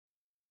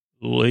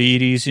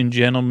Ladies and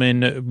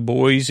gentlemen,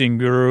 boys and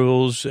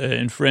girls,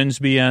 and friends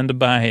beyond the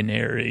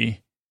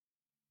binary.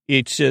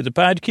 It's the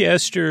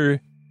podcaster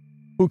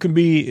who can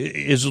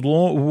be as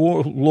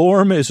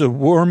warm as a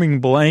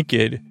warming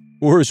blanket,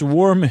 or as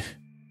warm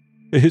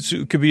as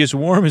could be as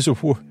warm as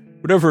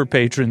whatever,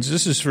 patrons.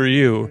 This is for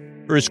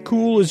you, or as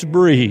cool as a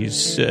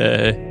breeze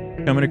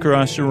coming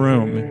across the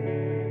room.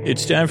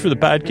 It's time for the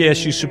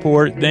podcast you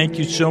support. Thank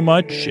you so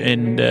much,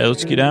 and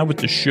let's get on with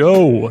the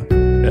show.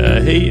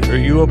 Hey, are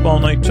you up all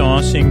night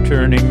tossing,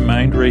 turning,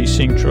 mind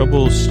racing,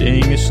 trouble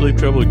staying asleep,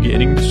 trouble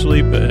getting to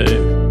sleep,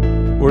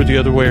 or the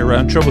other way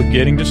around, trouble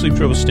getting to sleep,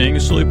 trouble staying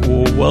asleep?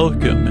 Well,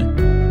 welcome.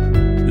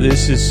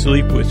 This is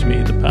Sleep With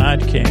Me, the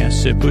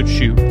podcast that puts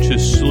you to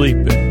sleep.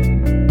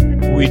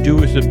 We do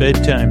with a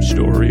bedtime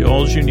story.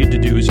 All you need to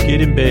do is get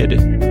in bed,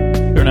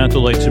 turn out the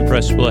lights, and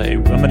press play.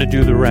 I'm going to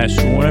do the rest.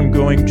 What I'm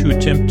going to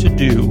attempt to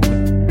do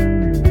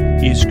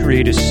is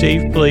create a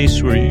safe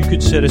place where you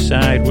could set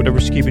aside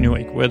whatever's keeping you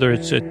awake, whether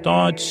it's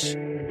thoughts,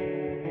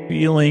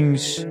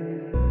 feelings,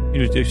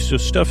 so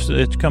stuff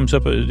that comes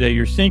up that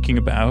you're thinking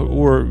about,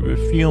 or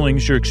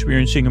feelings you're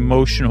experiencing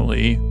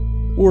emotionally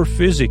or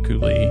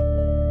physically.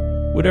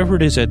 Whatever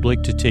it is, I'd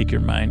like to take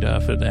your mind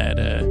off of that.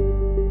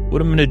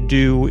 What I'm going to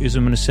do is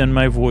I'm going to send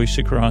my voice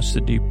across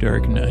the deep,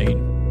 dark night.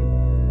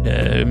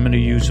 I'm going to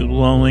use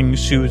lulling,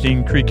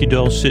 soothing, creaky,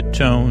 dulcet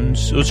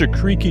tones. Those are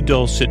creaky,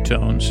 dulcet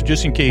tones,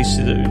 just in case,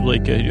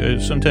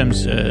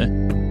 sometimes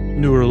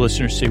newer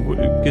listeners say,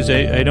 because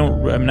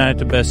I'm not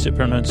the best at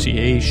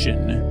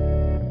pronunciation.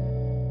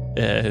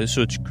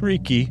 So it's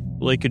creaky,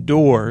 like a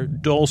door,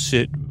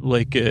 dulcet,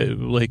 like a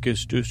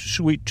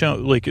sweet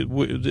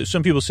tone,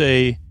 some people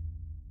say, I'm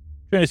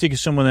trying to think of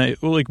someone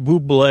like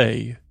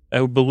Bublé.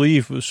 I would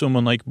believe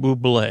someone like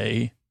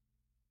Bublé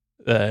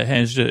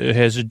has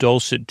a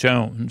dulcet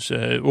tones,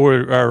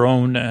 or our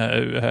own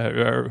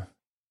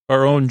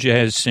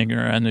jazz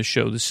singer on the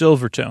show, the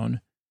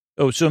Silvertone.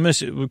 Oh, so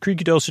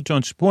creaky dulcet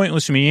tones,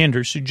 pointless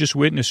meanders. You just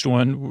witnessed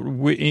one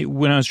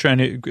when I was trying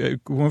to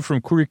went from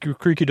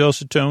creaky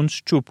dulcet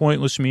tones to a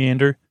pointless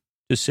meander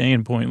to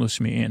saying pointless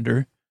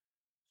meander.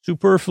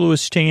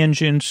 Superfluous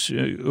tangents,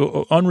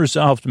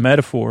 unresolved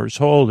metaphors.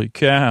 Holy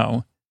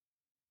cow.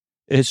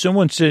 As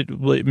someone said,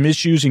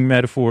 misusing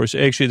metaphors,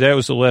 actually, that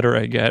was the letter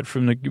I got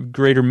from the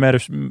Greater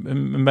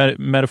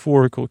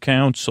Metaphorical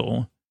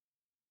Council.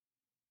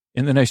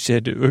 And then I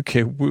said,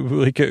 okay,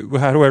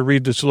 how do I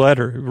read this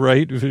letter,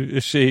 right?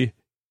 See,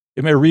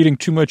 am I reading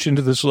too much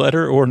into this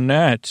letter or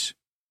not?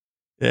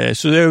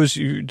 So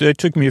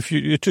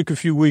that took a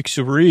few weeks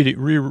of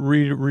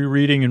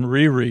rereading and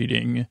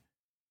rereading.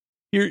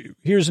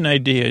 Here's an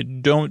idea.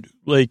 Don't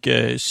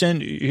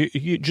send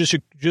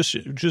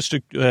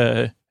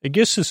I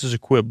guess this is a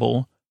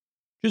quibble,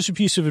 just a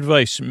piece of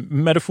advice.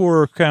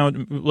 Metaphor account,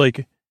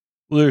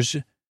 there's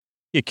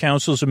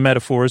councils of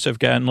metaphors. I've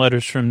gotten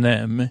letters from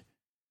them.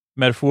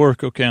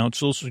 Metaphorical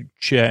councils,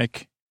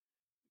 check.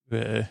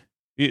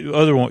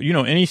 Other one,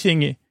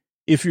 anything.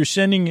 If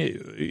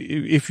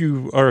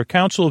you are a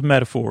council of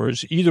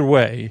metaphors, either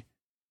way,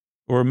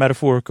 or a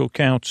metaphorical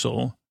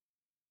council,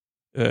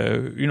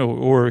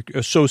 or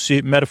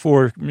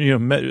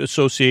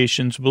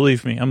associations.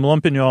 Believe me, I'm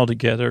lumping you all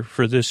together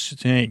for this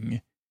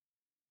thing.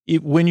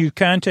 When you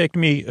contact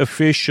me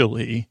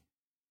officially,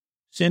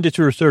 send it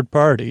to a third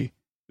party.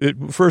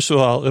 First of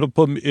all,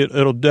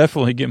 it'll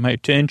definitely get my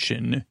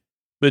attention,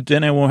 but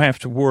then I won't have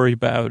to worry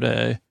about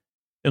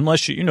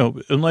unless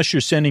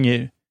you're sending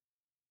it.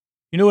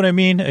 You know what I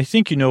mean? I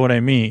think you know what I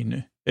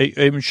mean.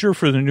 I'm sure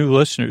for the new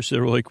listeners,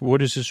 they're like,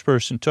 "What is this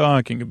person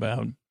talking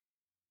about?"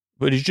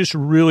 But it's just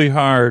really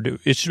hard,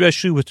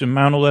 especially with the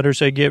amount of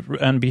letters I get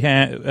on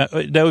behalf.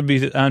 That would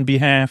be on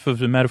behalf of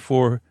the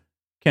Metaphor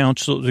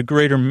Council, the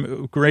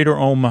Greater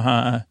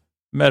Omaha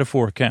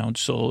Metaphor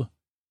Council.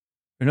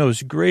 That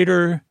was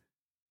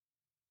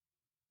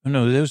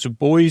a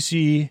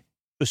Boise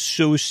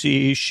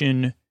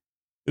Association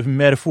of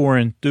Metaphor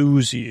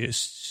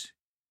Enthusiasts.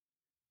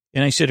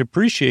 And I said,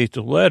 appreciate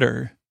the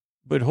letter,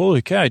 but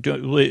holy cow,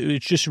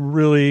 it's just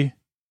really,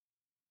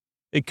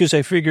 because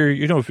I figure,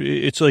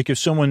 it's like if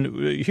someone,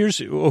 here's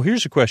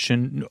a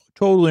question,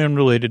 totally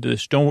unrelated to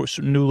this.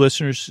 New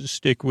listeners,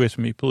 stick with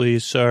me,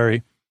 please.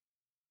 Sorry.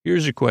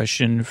 Here's a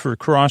question for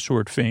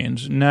crossword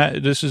fans.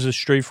 This is a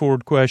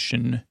straightforward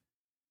question.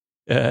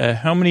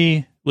 How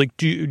many,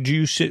 do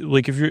you sit,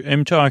 if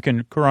I'm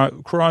talking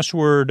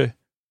crossword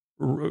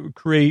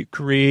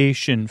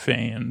creation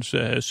fans,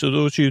 so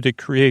those of you that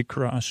create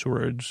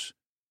crosswords.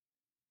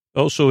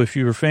 Also, if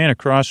you're a fan of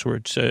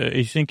crosswords,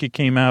 I think it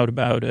came out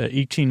about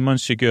 18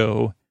 months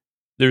ago.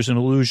 There's an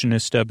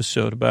illusionist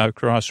episode about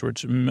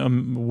crosswords.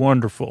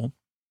 Wonderful.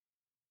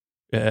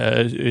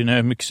 And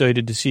I'm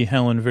excited to see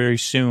Helen very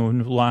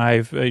soon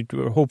live,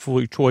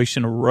 hopefully twice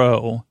in a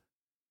row.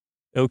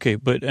 Okay,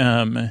 but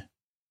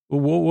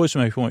what was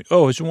my point?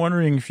 Oh, I was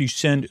wondering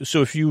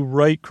if you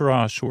write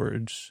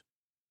crosswords,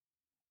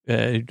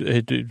 do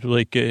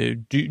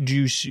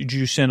you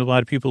send a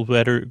lot of people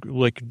letter?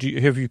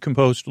 Have you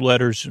composed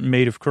letters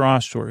made of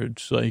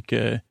crosswords?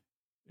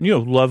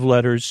 Love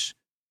letters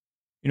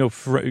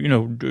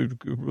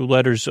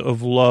letters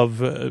of love,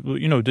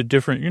 the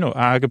different,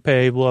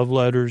 agape love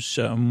letters,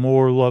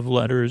 more love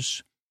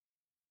letters,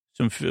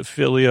 some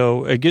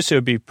filio. I guess it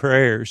would be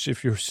prayers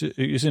if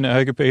isn't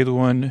agape the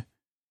one?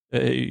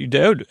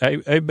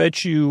 I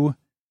bet you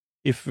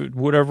if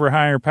whatever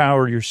higher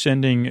power you're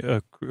sending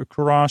a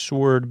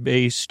crossword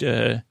based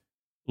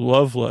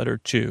love letter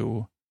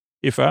to,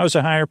 if I was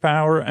a higher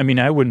power, I mean,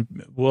 I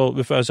wouldn't, well,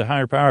 if I was a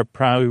higher power, I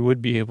probably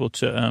would be able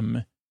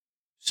to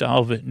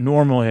solve it.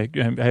 Normally,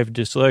 I have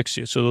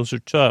dyslexia, so those are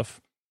tough.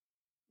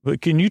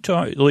 But can you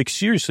talk, like,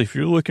 seriously, if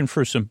you're looking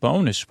for some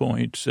bonus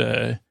points,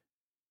 just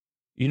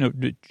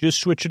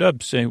switch it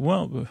up. Say,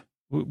 well,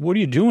 what are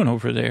you doing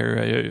over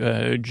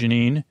there,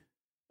 Janine?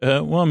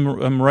 Well,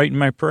 I'm writing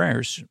my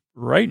prayers.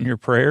 Writing your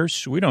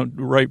prayers? We don't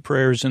write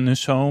prayers in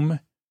this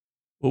home.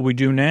 What we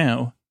do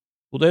now.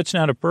 Well, that's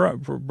not a prayer.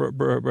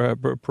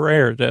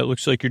 That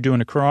looks like you're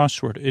doing a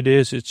crossword. It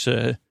is. It's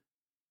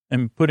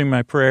I'm putting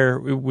my prayer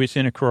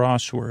within a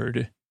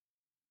crossword.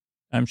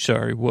 I'm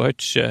sorry, what?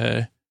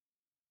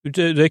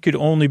 That could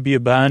only be a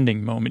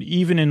bonding moment.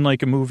 Even in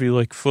like a movie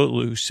like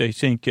Footloose, I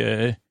think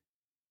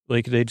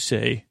like they'd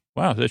say,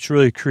 wow, that's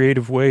really a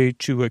creative way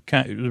to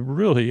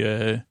really,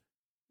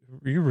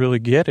 you really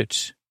get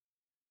it.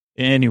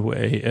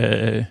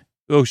 Anyway,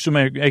 so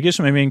I guess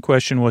my main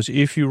question was,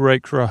 if you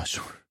write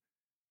crosswords,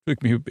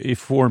 took me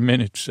 4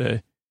 minutes.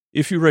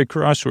 If you write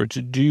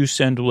crosswords, do you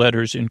send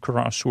letters in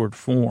crossword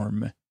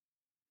form?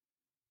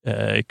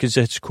 Because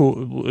that's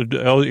cool.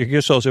 I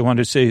guess all I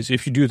wanted to say is,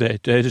 if you do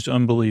that, that is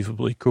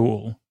unbelievably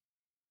cool.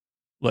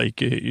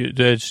 Like,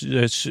 that's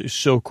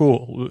so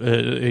cool.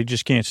 I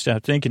just can't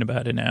stop thinking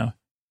about it now.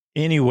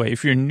 Anyway,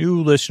 if you're a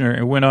new listener,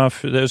 I went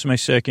off, that was my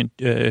second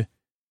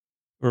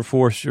or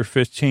fourth or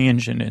fifth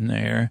tangent in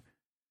there.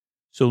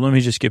 So let me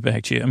just get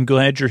back to you. I'm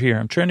glad you're here.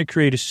 I'm trying to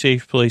create a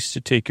safe place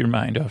to take your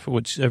mind off of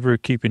what's ever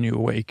keeping you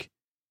awake.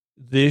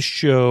 This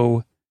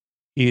show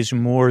is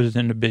more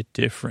than a bit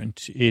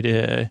different.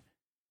 It's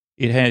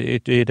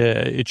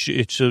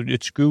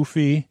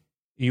goofy.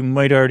 You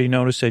might already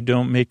notice I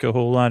don't make a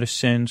whole lot of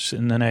sense.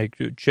 And then I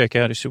check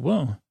out. I said,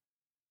 well,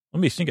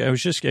 let me think. I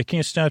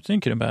can't stop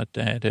thinking about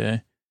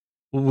that.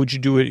 Well, would you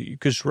do it?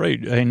 Because,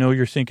 right, I know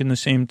you're thinking the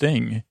same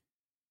thing.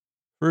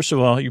 First of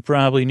all, you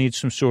probably need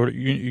some sort of,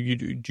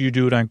 do they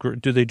do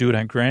it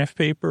on graph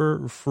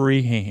paper or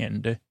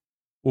freehand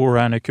or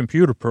on a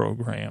computer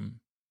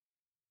program?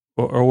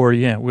 Or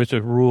yeah, with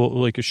a rule,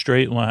 like a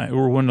straight line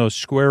or one of those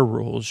square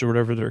rules or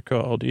whatever they're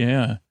called.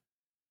 Yeah.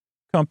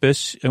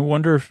 Compass. I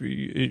wonder if,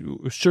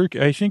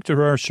 I think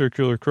there are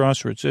circular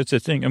crosswords. That's a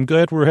thing. I'm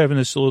glad we're having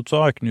this little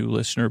talk, new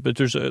listener, but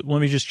let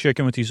me just check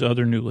in with these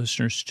other new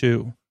listeners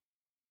too.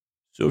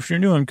 So if you're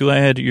new, I'm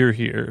glad you're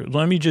here.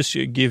 Let me just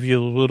give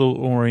you a little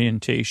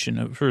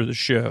orientation for the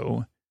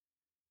show.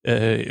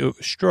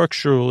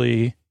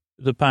 Structurally,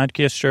 the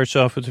podcast starts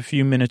off with a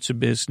few minutes of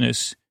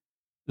business.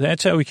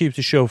 That's how we keep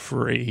the show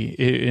free.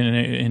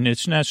 And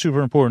it's not super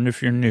important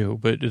if you're new,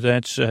 but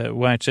that's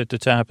why it's at the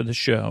top of the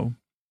show.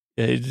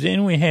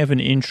 Then we have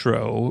an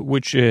intro,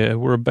 which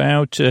we're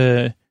about,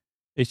 I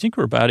think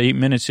we're about 8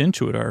 minutes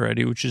into it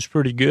already, which is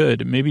pretty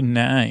good, maybe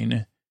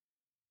 9.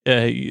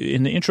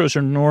 And the intros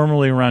are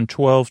normally around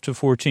 12 to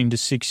 14 to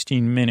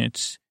 16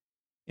 minutes.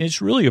 And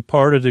it's really a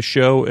part of the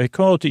show. I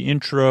call it the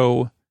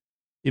intro.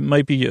 It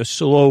might be a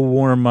slow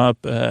warm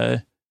up,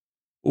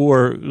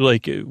 or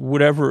like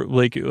whatever,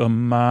 like a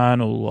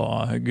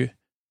monologue.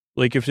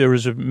 Like if there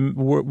was a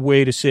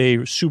way to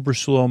say super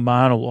slow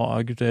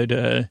monologue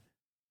that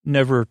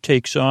never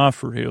takes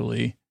off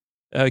really,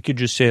 I could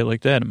just say it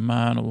like that, a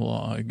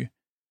monologue.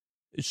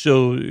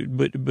 So,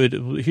 but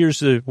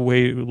here's the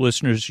way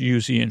listeners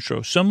use the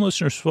intro. Some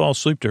listeners fall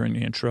asleep during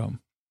the intro.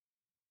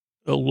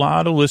 A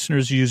lot of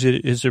listeners use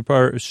it as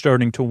they're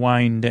starting to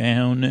wind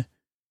down.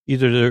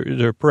 Either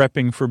they're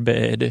prepping for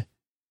bed,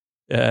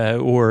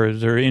 or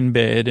they're in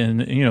bed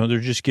and, they're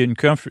just getting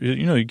comfortable.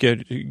 You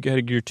got to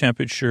get your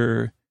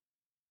temperature.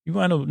 You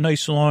want a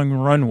nice long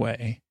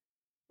runway.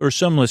 Or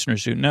some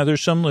listeners do. Now,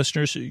 there's some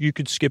listeners, you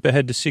could skip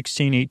ahead to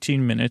 16,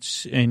 18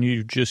 minutes and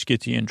you just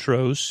get the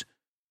intros.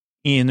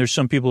 And there's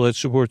some people that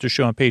support the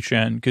show on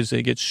Patreon because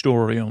they get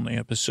story-only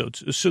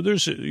episodes. So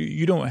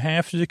you don't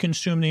have to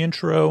consume the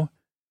intro,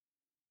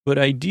 but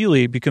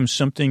ideally it becomes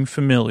something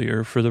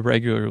familiar for the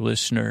regular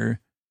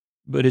listener,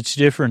 but it's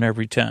different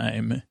every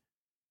time.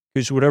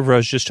 Because whatever I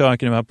was just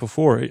talking about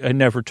before, I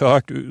never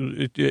talked.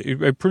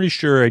 I'm pretty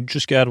sure I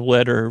just got a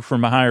letter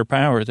from a higher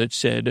power that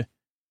said,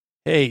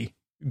 hey,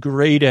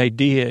 great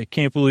idea.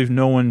 Can't believe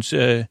no one's...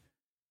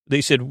 They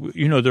said,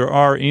 there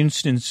are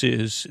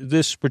instances,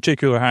 this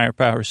particular higher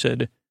power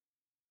said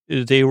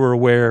they were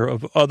aware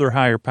of other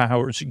higher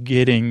powers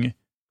getting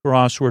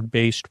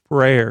crossword-based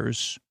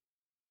prayers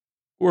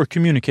or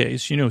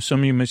communiques.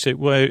 Some of you might say,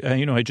 well,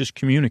 I just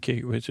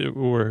communicate with it.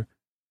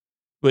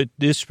 But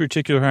this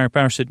particular higher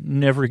power said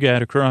never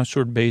got a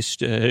crossword-based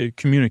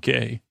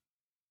communique.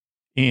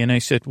 And I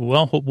said,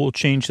 well, we'll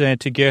change that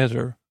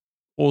together.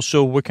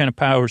 Also, what kind of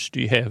powers do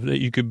you have that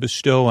you could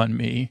bestow on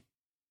me?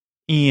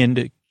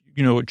 And...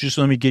 just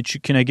let me get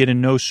you, can I get a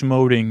no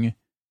smoting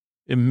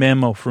a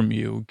memo from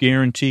you,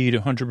 guaranteed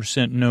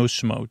 100% no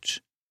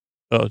smokes.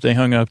 Oh, they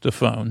hung up the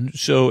phone.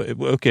 So,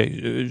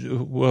 okay,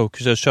 whoa,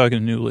 because I was talking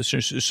to new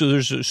listeners. So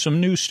there's some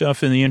new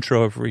stuff in the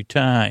intro every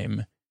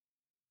time,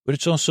 but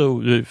it's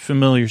also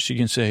familiar, so you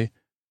can say,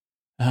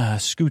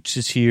 Scoots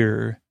is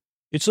here.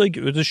 It's like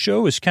the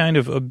show is kind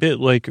of a bit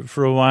like,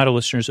 for a lot of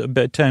listeners, a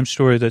bedtime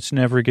story that's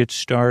never gets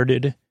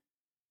started.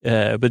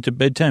 But the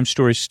bedtime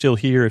story is still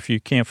here if you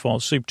can't fall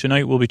asleep.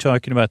 Tonight we'll be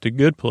talking about The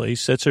Good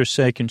Place. That's our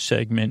second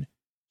segment.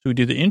 So we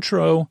do the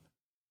intro,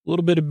 a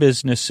little bit of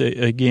business,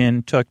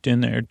 again, tucked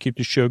in there to keep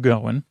the show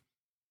going.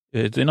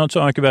 Then I'll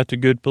talk about The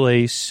Good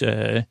Place.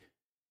 And,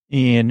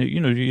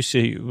 you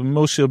see,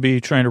 mostly I'll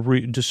be trying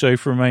to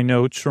decipher my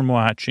notes from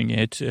watching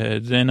it.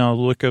 Then I'll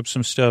look up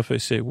some stuff. I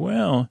say,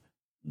 well,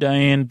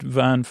 Diane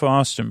von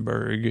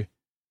Fostenberg.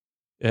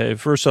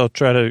 First, I'll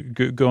try to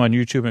go on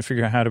YouTube and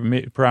figure out how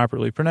to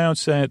properly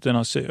pronounce that. Then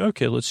I'll say,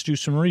 okay, let's do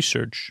some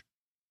research.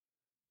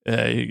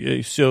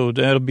 So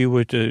that'll be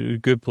what the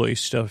Good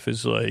Place stuff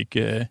is like.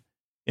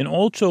 And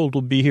all told,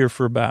 we'll be here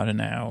for about an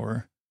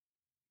hour.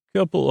 A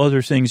couple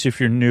other things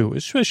if you're new,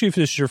 especially if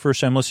this is your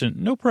first time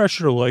listening. No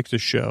pressure to like the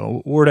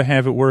show or to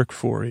have it work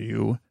for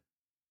you.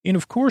 And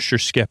of course you're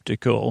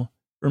skeptical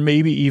or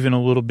maybe even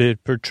a little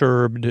bit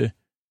perturbed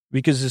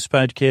because this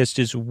podcast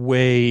is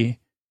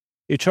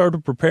it's hard to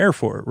prepare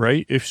for it,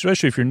 right?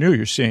 Especially if you're new,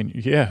 you're saying,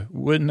 yeah,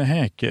 what in the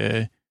heck?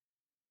 And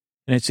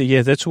I'd say,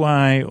 yeah, that's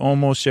why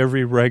almost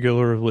every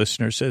regular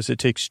listener says it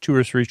takes 2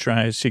 or 3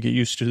 tries to get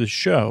used to the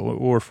show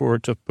or for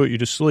it to put you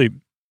to sleep.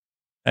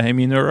 I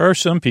mean, there are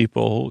some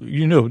people,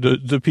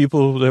 the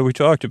people that we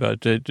talked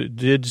about that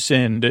did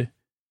send,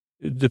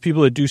 the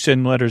people that do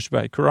send letters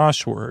by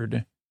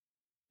crossword,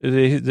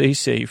 they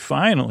say,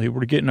 finally,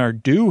 we're getting our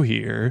due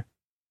here,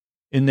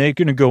 and they're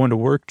going to go into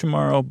work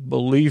tomorrow,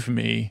 believe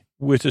me,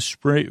 with a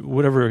spray,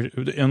 whatever,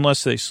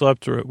 unless they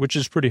slept through it, which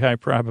is pretty high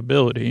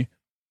probability.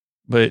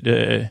 But,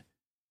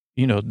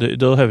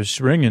 they'll have a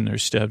spring in their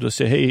step. They'll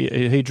say,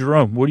 hey,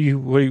 Jerome,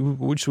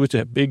 what's with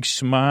that big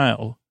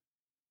smile?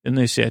 And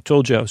they say, I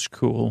told you I was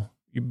cool.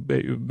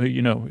 But let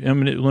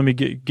me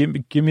give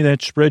me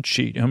that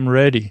spreadsheet. I'm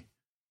ready.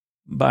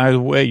 By the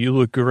way, you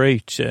look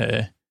great.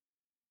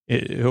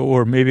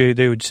 Or maybe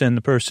they would send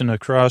the person a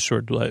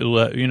crossword,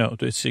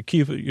 to say,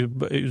 keep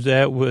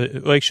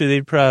that. Actually,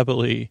 they'd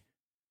probably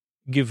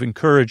give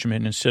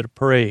encouragement instead of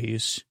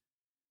praise.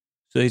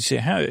 So they'd say,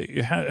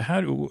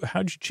 how'd you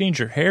change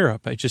your hair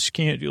up? I just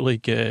can't,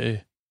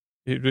 it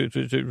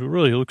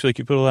really looks like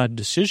you put a lot of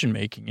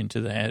decision-making into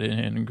that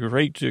and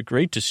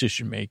great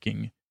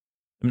decision-making.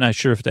 I'm not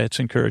sure if that's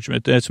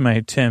encouragement. That's my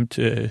attempt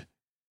at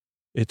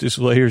this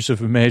layers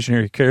of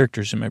imaginary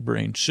characters in my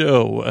brain.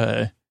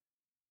 So,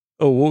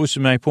 what was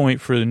my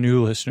point for the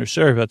new listener?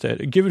 Sorry about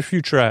that. Give it a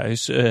few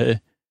tries.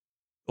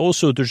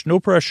 Also, there's no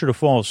pressure to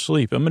fall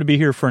asleep. I'm going to be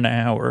here for an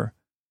hour.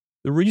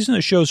 The reason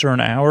the shows are an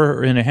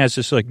hour and it has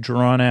this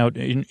drawn out,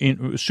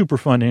 super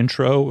fun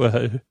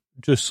intro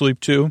to sleep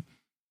to,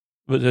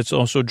 but that's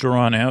also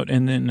drawn out.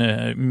 And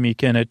then me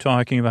kind of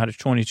talking about a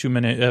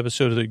 22-minute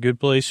episode of The Good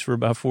Place for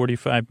about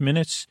 45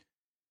 minutes.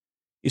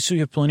 So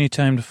you have plenty of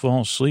time to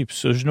fall asleep.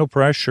 So there's no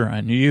pressure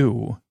on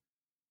you.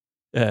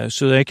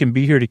 So that I can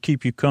be here to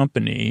keep you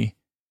company.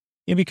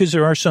 And because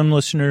there are some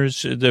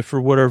listeners that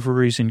for whatever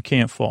reason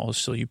can't fall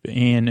asleep.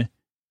 And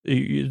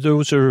you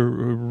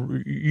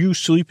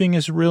sleeping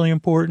is really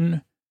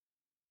important.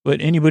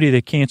 But anybody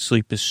that can't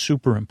sleep is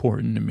super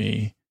important to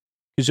me.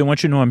 Because I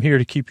want you to know I'm here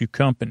to keep you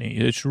company.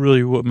 That's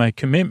really what my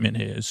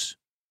commitment is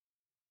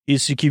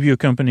to keep you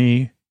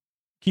company,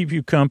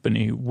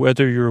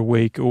 whether you're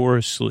awake or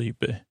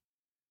asleep.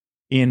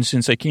 And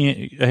since I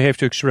have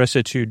to express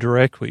it to you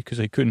directly because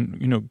I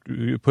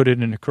couldn't, put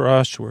it in a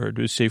crossword.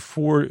 To say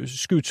 4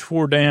 scoots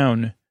 4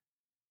 down.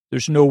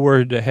 There's no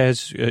word that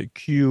has a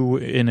Q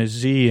and a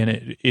Z in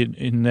it.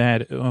 In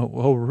that.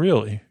 Oh,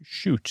 really?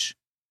 Shoot.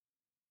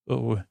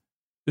 Oh,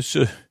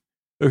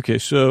 okay.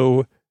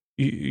 So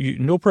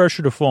no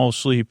pressure to fall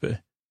asleep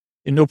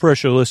and no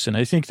pressure to listen.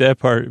 I think that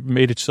part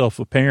made itself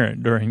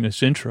apparent during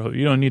this intro.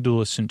 You don't need to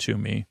listen to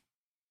me.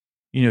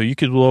 You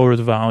could lower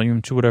the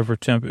volume to whatever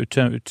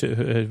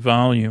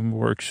volume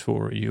works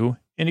for you.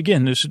 And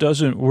again, this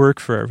doesn't work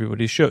for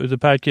everybody. The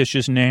podcast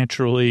just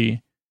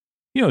naturally,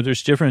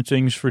 there's different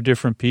things for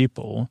different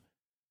people.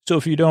 So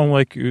if you don't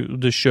like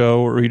the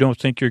show or you don't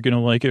think you're going to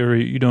like it or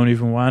you don't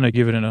even want to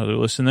give it another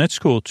listen, that's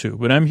cool too.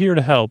 But I'm here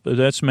to help.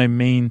 That's my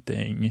main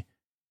thing.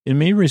 And the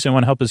main reason I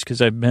want to help is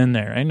because I've been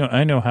there.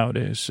 I know how it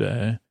is,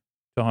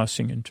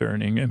 tossing and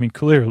turning. I mean,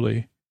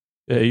 clearly,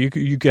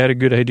 you got a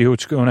good idea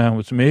what's going on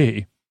with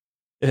me.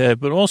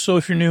 But also,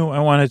 if you're new, I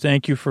want to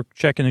thank you for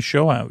checking the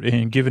show out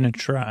and giving it a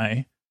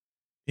try.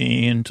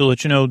 And to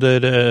let you know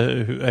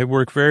that I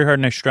work very hard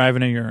and I strive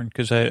and I yearn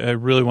because I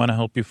really want to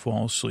help you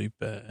fall asleep.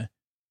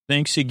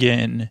 Thanks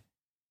again.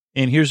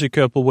 And here's a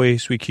couple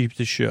ways we keep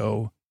the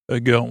show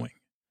going.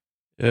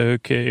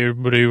 Okay,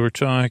 everybody, we're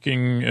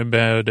talking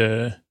about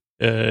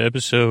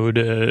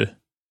episode.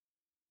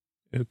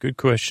 Good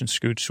question,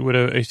 Scoots.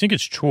 I think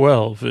it's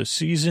 12,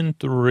 season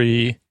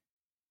 3,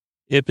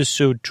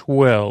 episode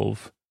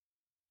 12.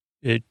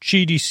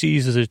 Chidi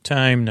seizes a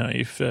time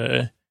knife,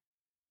 and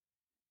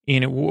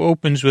it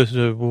opens with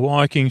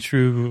walking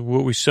through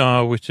what we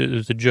saw with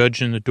the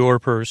judge and the door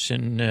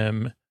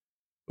person,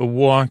 a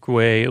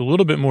walkway, a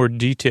little bit more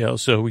detail.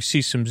 So we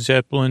see some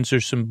zeppelins or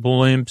some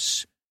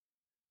blimps,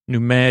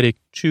 pneumatic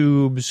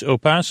tubes,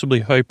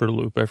 possibly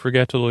Hyperloop. I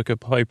forgot to look up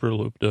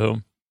Hyperloop,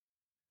 though.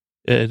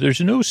 There's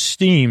no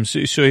steam,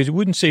 so I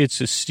wouldn't say it's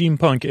a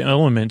steampunk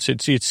elements.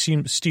 It's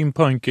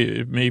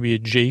steampunk maybe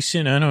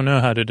adjacent. I don't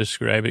know how to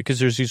describe it because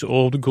there's these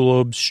old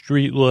globe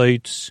street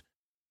lights.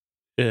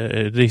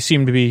 They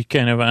seem to be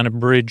kind of on a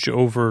bridge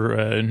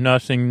over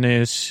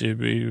nothingness.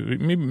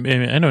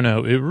 Maybe, I don't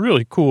know.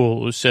 Really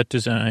cool set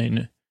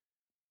design.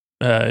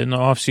 In the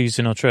off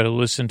season, I'll try to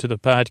listen to the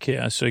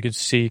podcast so I could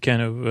see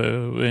kind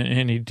of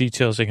any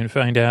details I can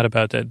find out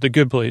about that. The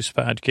Good Place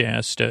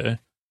podcast.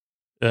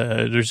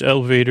 There's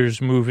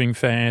elevators moving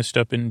fast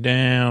up and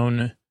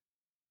down.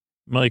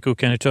 Michael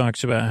kind of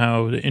talks about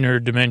how the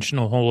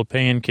interdimensional hole of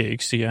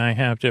pancakes, the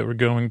IHOP that we're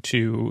going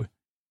to,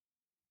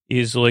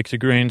 is like the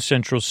Grand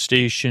Central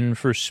Station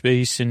for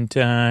space and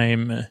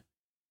time.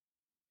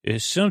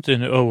 Is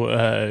something,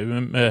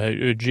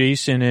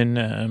 Jason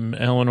and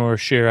Eleanor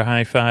share a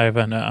high five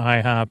on the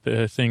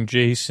IHOP thing.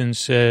 Jason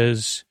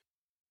says,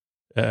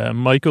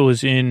 Michael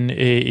is in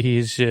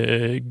he's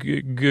good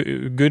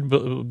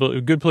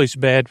place,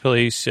 bad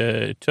place,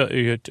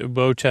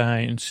 bow tie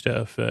and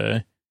stuff.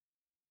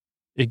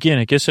 Again,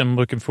 I guess I'm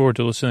looking forward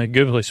to listening to the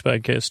Good Place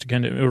podcast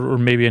again, or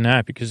maybe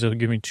not, because it'll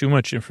give me too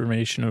much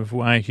information of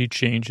why he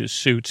changes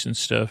suits and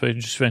stuff. I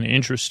just find it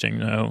interesting,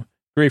 though.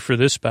 Great for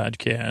this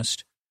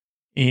podcast.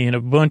 And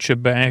a bunch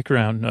of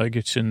background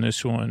nuggets in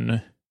this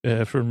one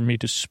for me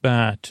to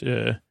spot.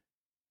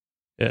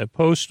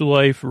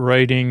 Post-life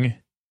writing.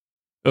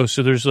 Oh,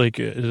 so there's like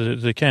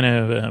the kind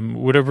of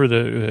whatever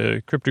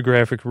the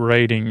cryptographic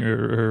writing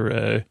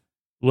or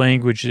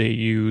language they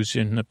use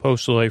in the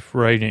post-life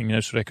writing.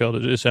 That's what I call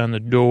it. It's on the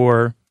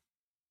door,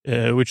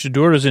 which the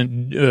door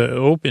doesn't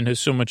open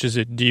as so much as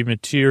it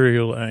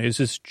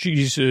dematerializes.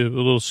 She's a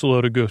little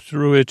slow to go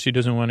through it. He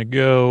doesn't want to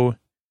go.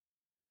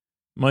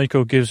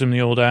 Michael gives him the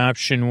old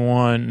option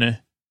one,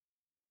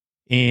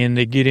 and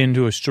they get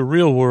into a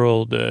surreal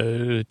world,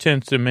 the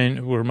 10th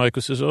dimension, where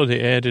Michael says, oh,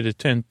 they added a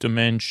 10th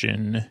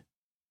dimension.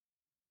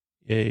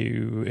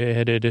 You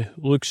added,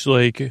 looks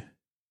like,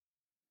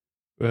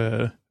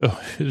 this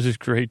is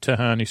great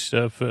Tahani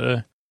stuff.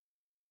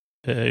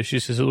 She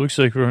says, it looks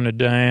like we're on a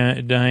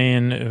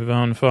Diane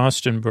von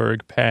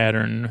Furstenberg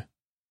pattern.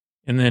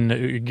 And then,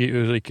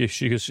 like,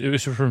 she goes, it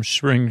was from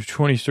spring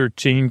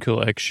 2013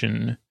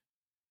 collection.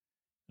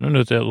 I don't know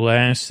what that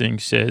last thing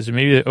says.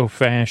 Maybe,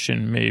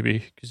 fashion,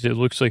 maybe, because it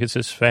looks like it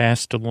says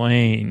fast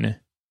lane.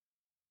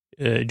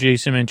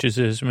 Jason mentions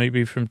this,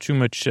 maybe from too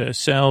much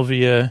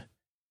salvia,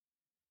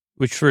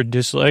 which for a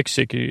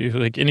dyslexic,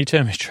 like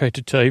anytime I tried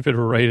to type it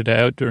or write it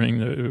out during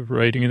the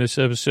writing of this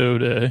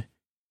episode,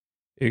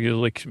 it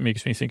like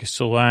makes me think of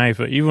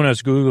saliva. Even when I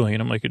was Googling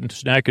it, I'm like,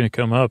 it's not going to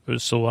come up,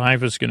 but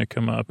saliva's going to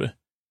come up.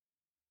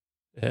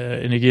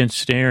 And again,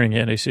 staring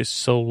at it, I say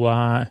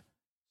salvia.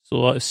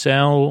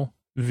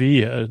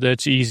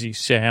 That's easy.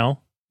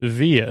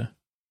 Salvia.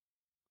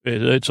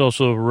 That's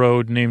also a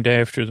road named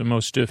after the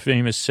most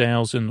famous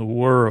Sals in the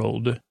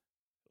world.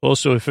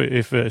 Also,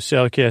 if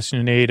Sal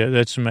Castaneda,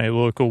 that's my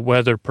local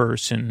weather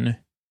person.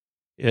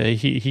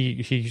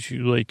 He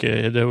like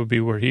that would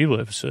be where he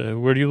lives.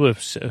 Where do you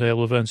live? I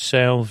live on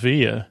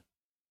Salvia.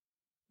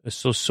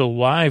 So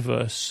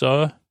saliva,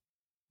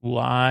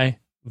 saliva.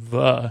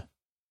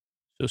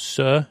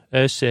 So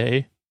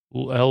S-A-L-I-V-A,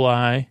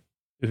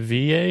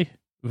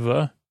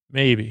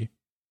 maybe.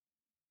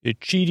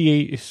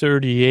 Chidi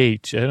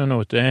 38. I don't know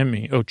what that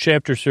means. Oh,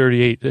 chapter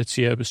 38. That's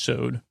the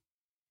episode.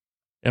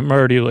 I'm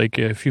already like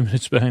a few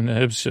minutes behind the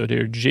episode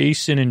here.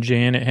 Jason and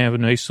Janet have a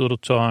nice little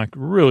talk.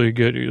 Really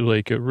good,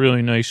 like a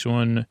really nice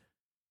one.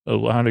 A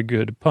lot of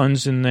good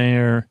puns in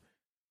there.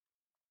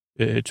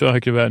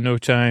 Talking about no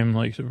time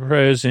like the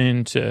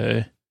present.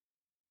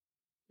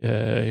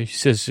 He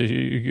says,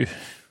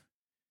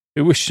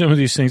 I wish some of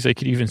these things I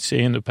could even say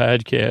in the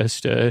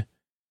podcast.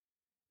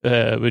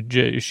 But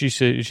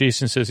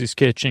Jason says he's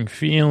catching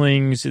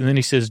feelings, and then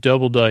he says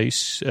double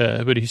dice,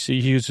 but he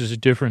uses a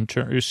different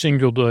term,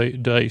 single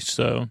dice.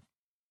 So,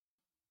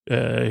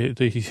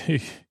 he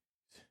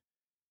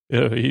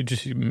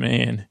just,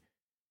 man,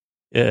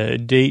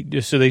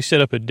 date. So they set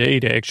up a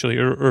date actually,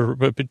 or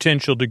a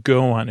potential to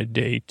go on a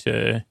date.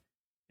 And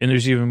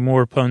there's even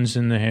more puns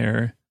in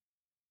there,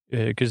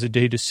 because the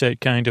date is set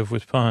kind of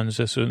with puns.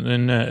 So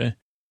then,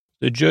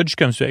 the judge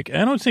comes back.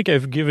 I don't think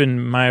I've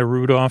given Maya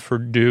Rudolph her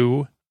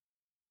due.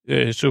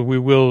 So we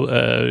will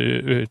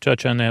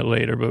touch on that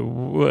later, but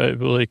what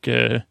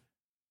a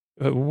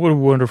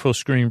wonderful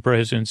screen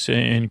presence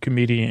and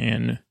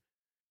comedian,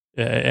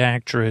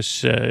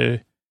 actress,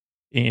 and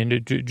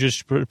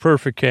just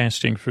perfect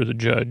casting for the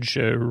judge.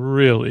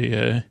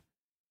 Really,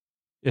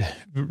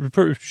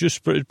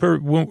 just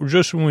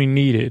when we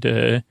need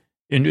it,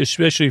 and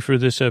especially for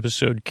this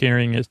episode,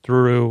 carrying it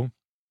through.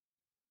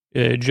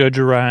 Judge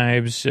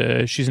arrives.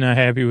 She's not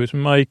happy with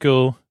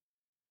Michael.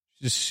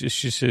 She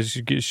says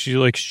she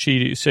likes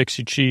Chidi,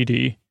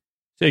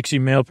 sexy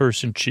male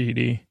person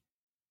Chidi.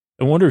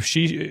 I wonder if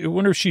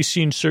she's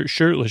seen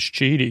shirtless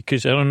Chidi,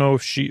 because I don't know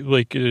if she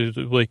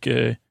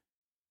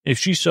if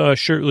she saw a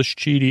shirtless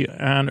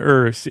Chidi on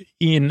Earth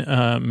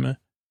in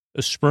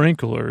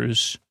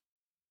sprinklers,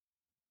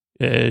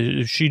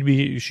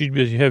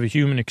 she'd have a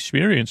human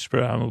experience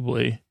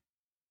probably.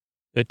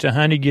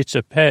 Tahani gets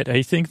a pet.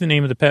 I think the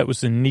name of the pet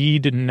was the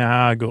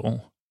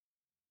Need-Noggle.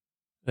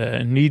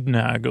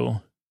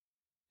 Need-Noggle.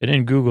 I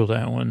didn't Google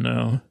that one,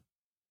 though.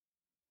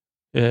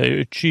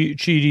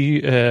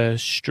 Chidi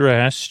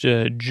stressed.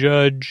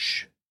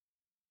 Judge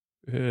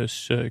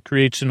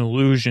creates an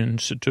illusion.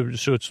 So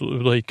it's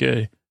like,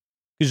 because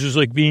it's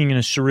like being in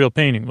a surreal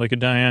painting, like a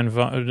Diane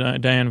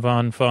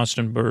von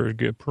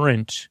Furstenberg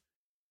print.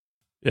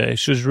 So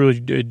it's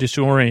really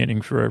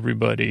disorienting for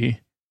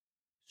everybody.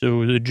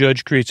 So the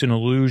judge creates an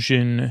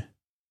illusion.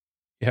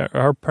 Yeah,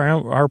 our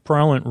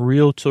parlant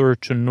realtor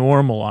to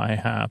normal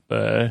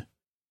IHOP.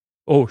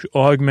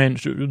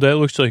 Augment. That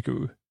looks like,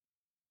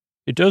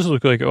 it does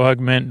look like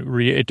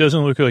it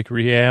doesn't look like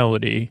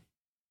reality,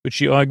 but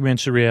she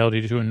augments the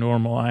reality to a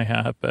normal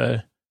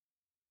IHOP.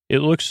 It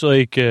looks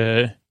like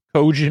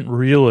Cogent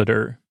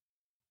Realtor.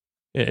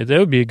 That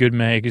would be a good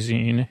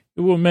magazine.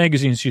 What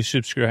magazines you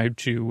subscribe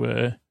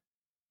to?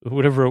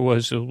 Whatever it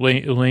was, a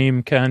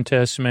lame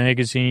contest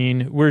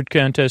magazine, word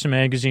contest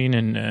magazine,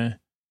 and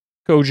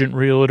Cogent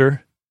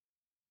Realtor.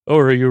 Oh,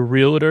 are you a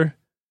realtor?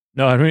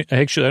 No, I don't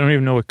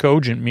even know what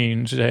cogent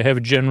means. I have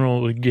a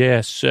general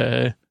guess,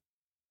 but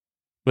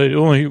it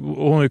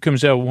only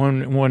comes out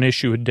one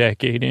issue a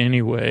decade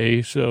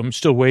anyway, so I'm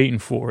still waiting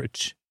for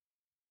it.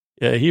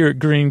 Here at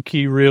Green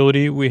Key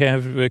Realty, we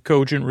have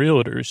Cogent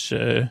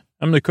Realtors.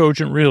 I'm the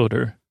Cogent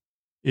Realtor.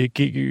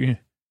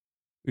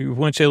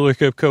 Once I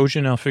look up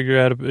Cogent, I'll figure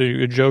out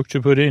a joke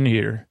to put in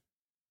here.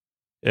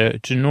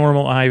 To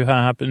normal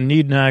IHOP,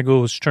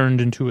 Need-Noggle was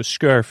turned into a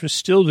scarf. It's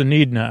still the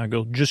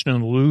Need-Noggle, just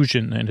an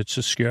illusion that it's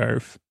a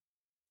scarf.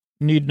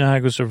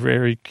 Need-Noggles are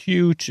very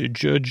cute.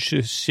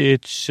 Judge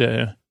sits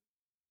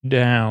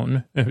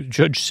down.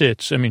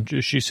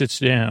 She sits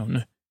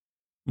down.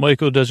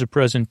 Michael does a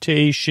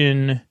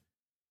presentation.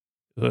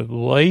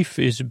 Life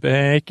is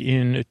back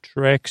in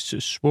Trek's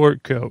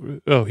sport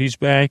coat. Oh, he's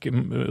back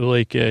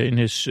in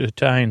his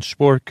tie and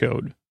sport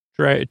coat.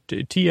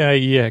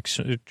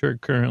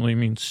 TIEX currently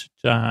means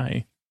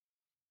tie.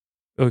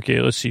 Okay,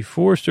 let's see.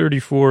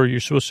 4:34. You're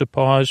supposed to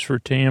pause for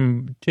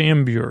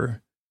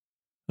timbre.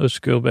 Let's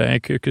go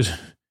back because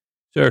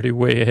it's already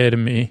way ahead of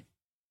me.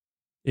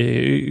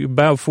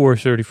 About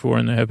 4:34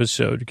 in the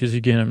episode, because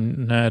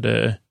again,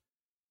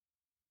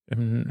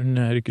 I'm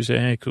not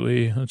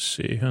exactly. Let's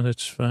see. Oh,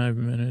 that's 5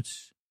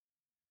 minutes.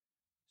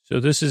 So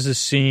this is a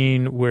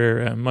scene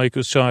where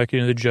Michael's talking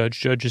to the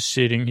judge. Judge is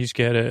sitting. He's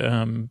got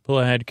a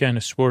plaid kind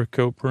of sport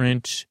coat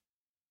print.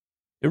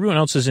 Everyone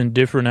else is in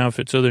different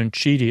outfits other than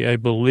Chidi, I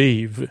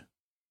believe.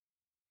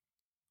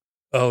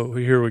 Oh,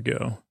 here we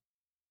go.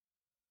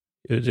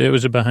 It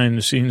was a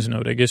behind-the-scenes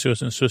note. I guess I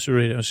wasn't supposed to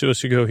read it. I was supposed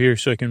to go here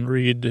so I can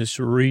read this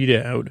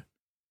readout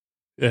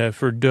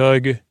for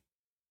Doug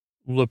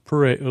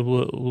Lerpiss.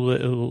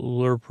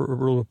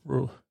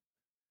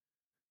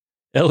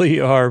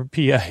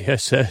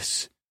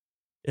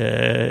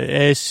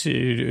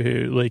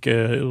 Like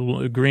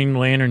a Green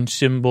Lantern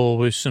symbol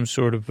with some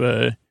sort of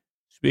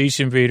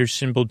Space Invader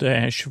symbol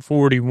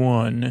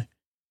 -41.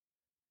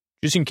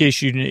 Just in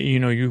case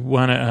you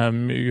want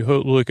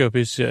to look up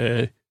his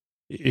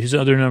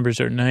other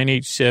numbers are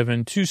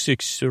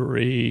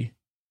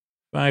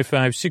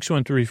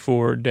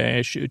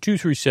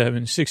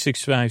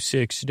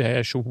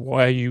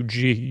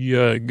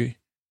 987-263-55-613-237-6656-YUG.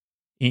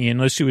 And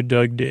let's see what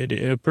Doug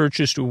did.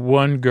 Purchased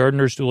one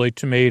Gardener's Delight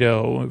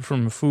tomato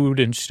from a food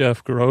and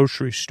stuff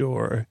grocery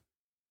store.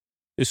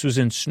 This was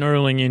in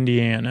Snarling,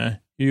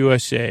 Indiana,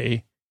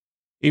 USA.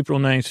 April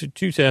 9th,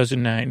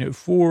 2009,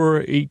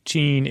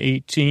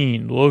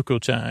 4:18:18 local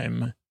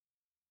time.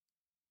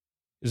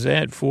 Is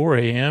that 4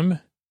 a.m.?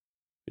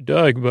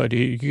 Doug,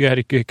 buddy, you got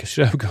to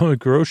stop going to the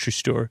grocery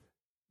store.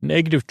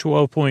 Negative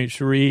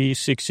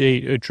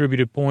 12.368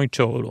 attributed point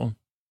total.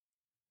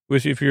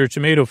 If you're a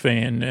tomato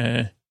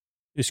fan,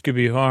 this could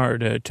be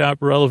hard. Top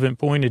relevant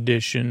point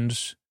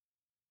additions.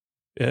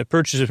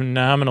 Purchase of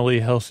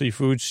nominally healthy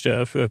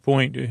foodstuff.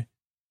 Point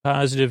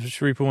positive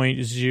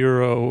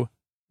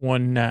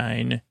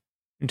 3.019.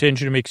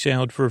 Intention to make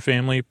salad for a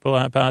family.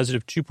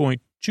 Positive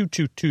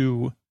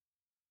 2.222.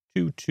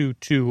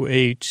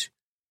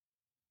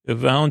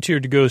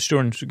 Volunteered to go to the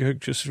store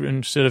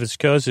instead of his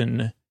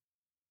cousin.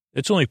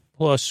 It's only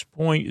plus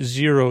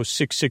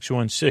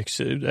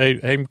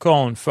 0.06616. I'm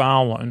calling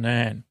foul on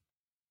that.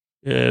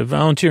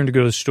 Volunteering to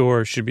go to the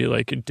store should be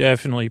like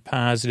definitely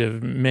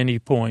positive many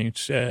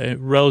points.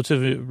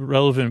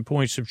 Relevant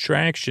point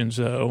subtractions,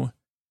 though,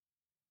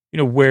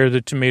 where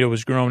the tomato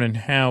was grown and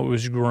how it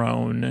was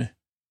grown.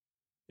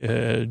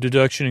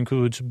 Deduction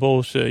includes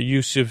both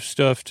use of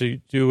stuff to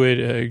do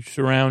it,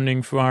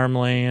 surrounding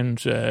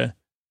farmlands,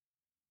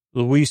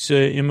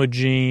 Louisa,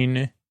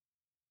 Imogene,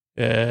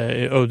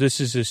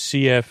 This is a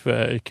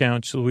CF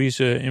account.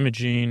 Louisa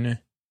Imogen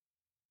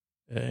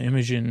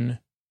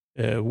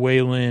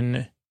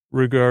Whalen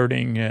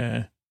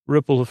regarding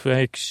ripple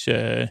effects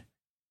and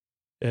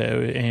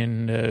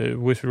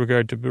with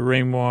regard to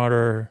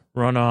rainwater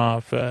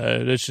runoff.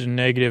 This is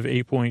negative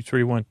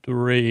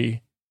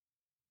 8.313.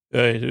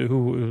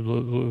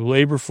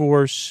 Labor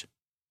force.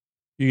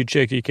 You can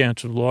check the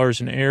accounts of Lars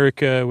and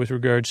Erica with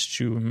regards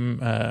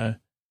to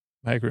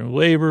migrant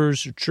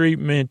laborers,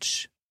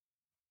 treatment.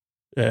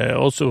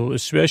 Also,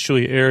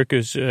 especially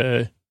Erica's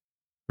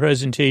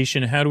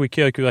presentation. How do we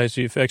calculate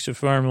the effects of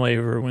farm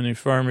labor when the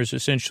farmers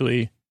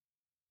essentially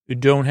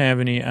don't have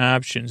any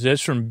options?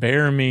 That's from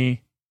Bear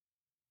Me,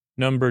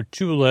 number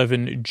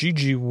 211,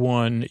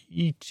 GG1,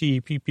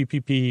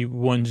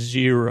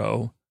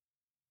 ETPPPP10.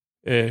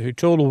 Her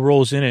total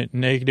rolls in at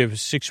negative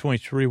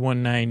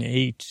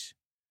 6.3198.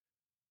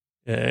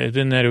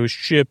 Then that it was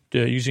shipped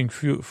using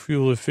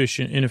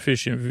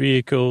inefficient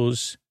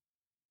vehicles.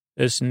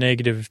 That's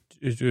negative,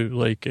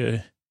 like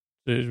the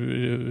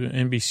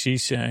NBC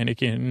sign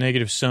again,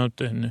 negative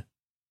something.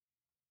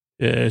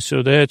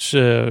 So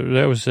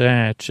that was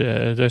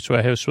that. That's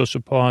why I was supposed to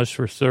pause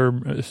for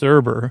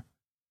Thurber.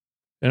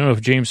 I don't know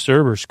if James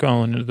Thurber's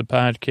calling into the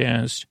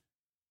podcast.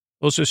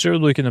 Also,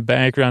 started looking in the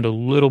background a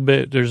little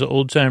bit. There's an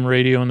old-time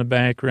radio in the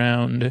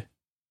background.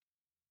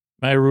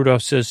 Maya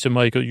Rudolph says to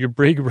Michael, your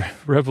big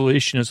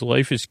revelation is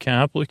life is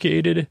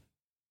complicated.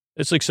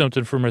 That's like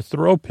something from a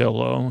throw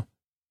pillow.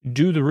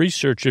 Do the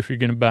research if you're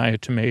going to buy a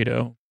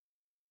tomato.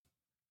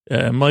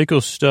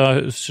 Michael's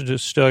stuck,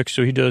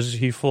 so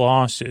he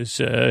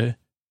flosses.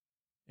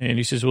 And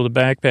he says, well, the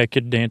backpack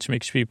kid dance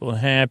makes people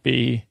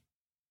happy.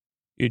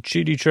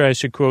 Chidi tries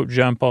to quote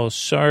Jean-Paul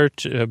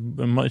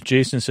Sartre.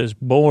 Jason says,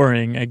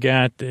 boring, I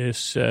got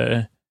this.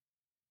 And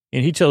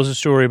he tells a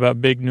story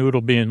about Big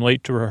Noodle being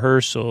late to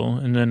rehearsal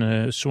and then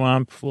a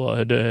swamp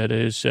flood at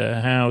his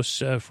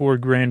house. 4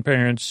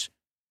 grandparents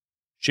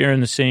sharing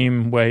the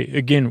same way.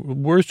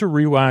 Again, worth a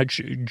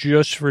rewatch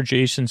just for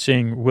Jason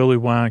saying Willy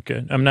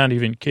Wonka. I'm not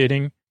even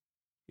kidding.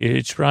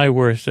 It's probably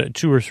worth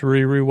 2 or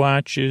 3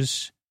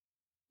 rewatches.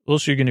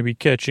 Also, you're going to be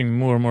catching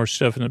more and more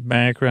stuff in the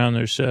background.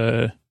 There's,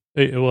 I'll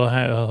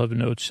have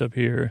notes up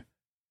here.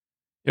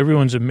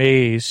 Everyone's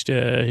amazed.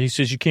 He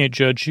says you can't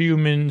judge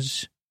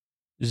humans.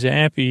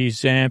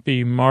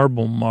 Zappy,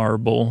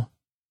 marble.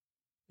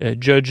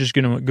 Judge is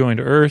going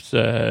to Earth.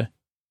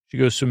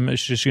 She's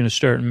just going to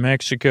start in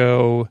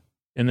Mexico,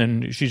 and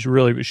then she's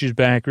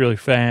back really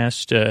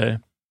fast.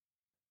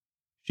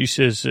 She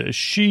says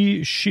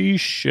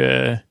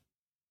sheesh,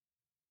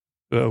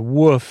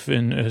 woof,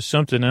 and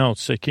something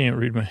else. I can't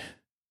read my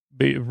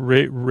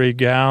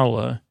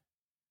regala.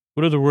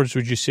 What other words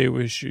would you say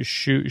was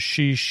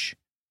sheesh?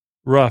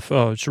 Rough.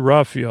 Oh, it's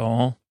rough,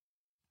 y'all.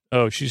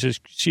 Oh, she says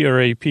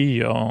CRAP,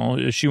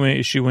 y'all. She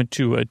went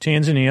to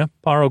Tanzania,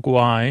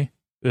 Paraguay,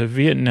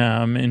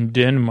 Vietnam, and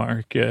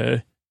Denmark.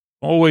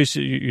 Always,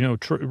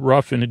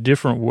 rough in a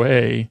different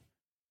way.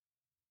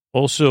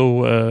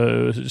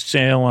 Also,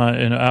 sale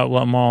in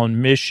Outlaw Mall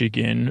in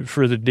Michigan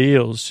for the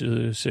deals.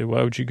 Say,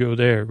 why would you go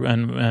there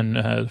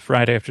on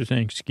Friday after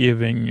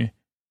Thanksgiving?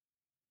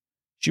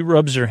 She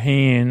rubs her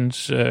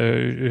hands,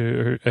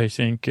 I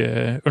think,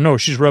 or no,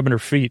 she's rubbing her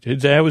feet.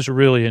 That was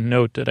really a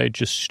note that I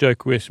just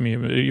stuck with me,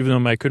 even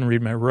though I couldn't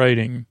read my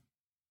writing,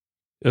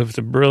 of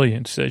the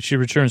brilliance that she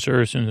returns to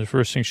Earth, and the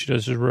first thing she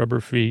does is rub her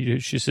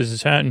feet. She says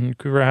it's hot and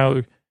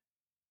crowded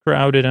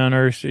on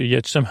Earth,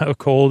 yet somehow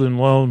cold and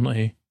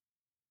lonely.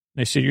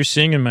 And I said, you're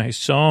singing my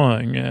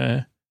song.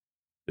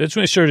 That's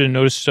when I started to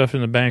notice stuff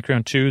in the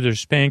background, too.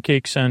 There's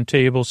pancakes on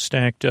tables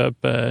stacked up.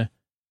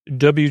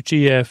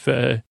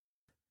 WTF,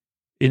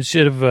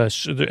 instead of,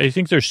 I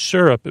think there's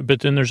syrup,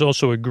 but then there's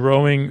also a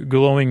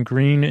glowing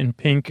green and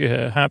pink,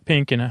 hot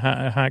pink and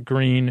a hot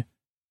green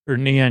or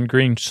neon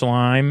green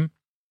slime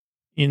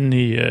in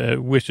the,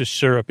 with the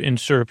syrup, in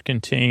syrup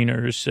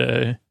containers.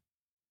 They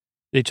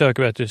talk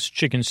about this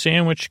chicken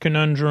sandwich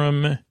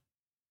conundrum,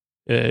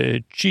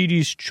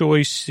 Chidi's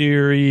choice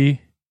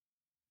theory,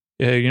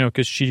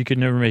 because Chidi could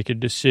never make a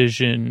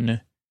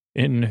decision.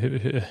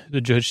 And the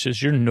judge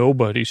says, you're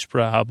nobody's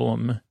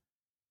problem.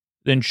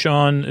 Then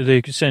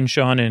they send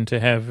Sean in to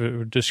have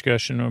a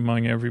discussion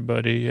among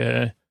everybody.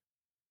 And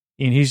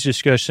he's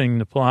discussing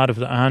the plot of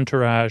the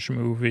Entourage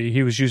movie.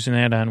 He was using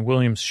that on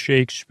William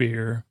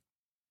Shakespeare.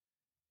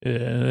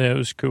 That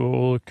was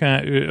cool.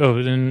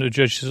 Then the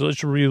judge says,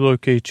 let's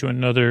relocate to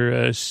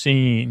another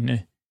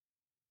scene.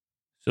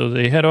 So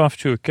they head off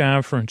to a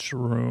conference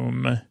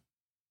room.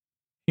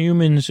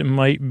 Humans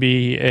might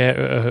be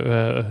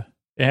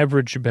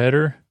average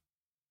better.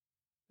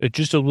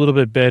 Just a little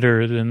bit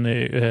better than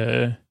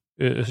a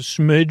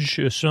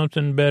smidge,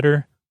 something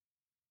better.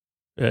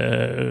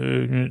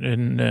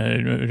 And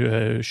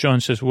Sean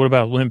says, what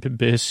about Limp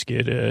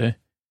Bizkit? The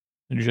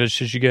judge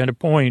says, you got a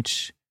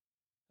point.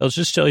 I'll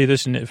just tell you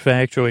this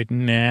factoid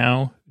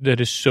now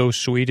that is so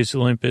sweet. It's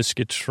Limp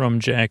Bizkit's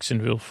from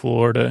Jacksonville,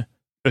 Florida.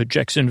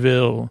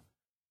 Jacksonville.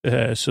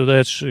 So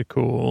that's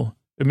cool.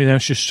 I mean,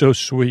 that's just so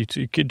sweet.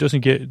 It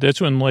doesn't get,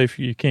 that's when life,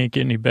 you can't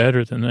get any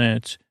better than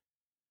that.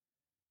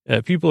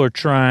 People are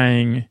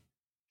trying.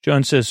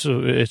 John says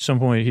at some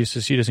point, he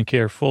says he doesn't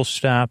care. Full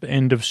stop.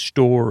 End of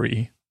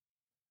story.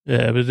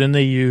 But then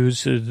they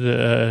use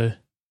the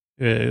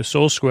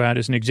Soul Squad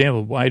as an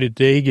example. Why did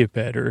they get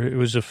better? It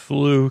was a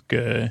fluke.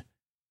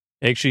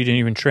 Actually, didn't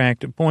even track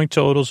the point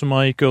totals,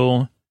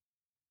 Michael.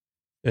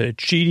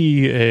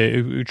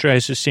 Chidi who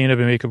tries to stand up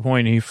and make a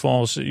point, and he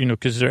falls,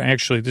 because they're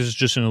actually, this is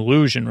just an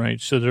illusion, right?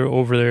 So they're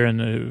over there in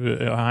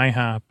the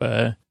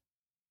IHOP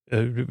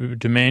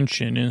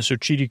dimension, and so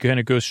Chidi kind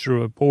of goes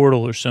through a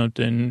portal or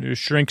something,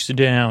 shrinks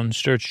down,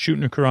 starts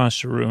shooting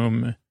across the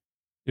room.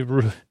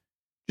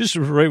 Just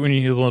right when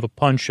you need a little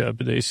punch-up,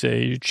 they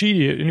say,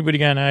 Chidi, anybody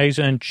got eyes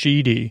on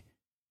Chidi?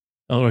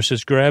 Eleanor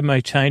says, grab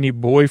my tiny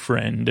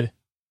boyfriend.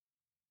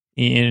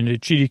 And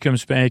Chidi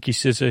comes back. He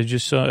says,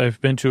 I've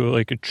been to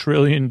like a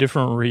trillion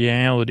different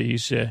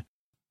realities,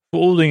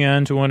 folding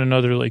onto one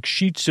another like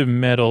sheets of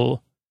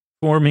metal,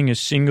 forming a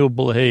single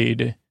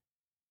blade.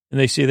 And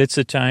they say that's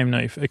a time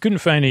knife. I couldn't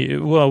find it.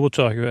 Well, we'll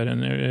talk about it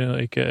in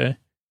there.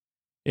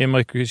 And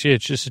Mike goes, yeah,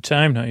 it's just a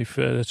time knife.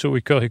 That's what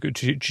we call it.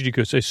 Chidi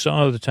goes, I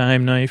saw the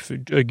time knife.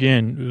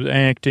 Again, the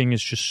acting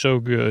is just so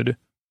good.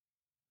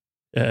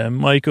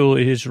 Michael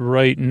is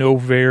right. No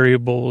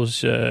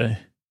variables.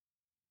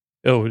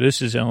 Oh,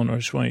 this is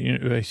Eleanor's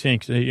point. I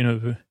think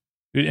that,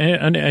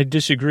 and I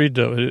disagreed,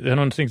 though. I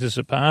don't think this is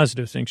a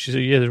positive thing. She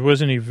said, yeah, there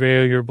wasn't any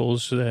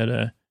variables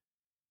that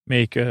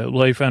make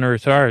life on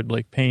Earth hard,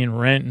 like paying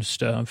rent and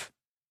stuff.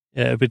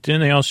 But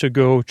then they also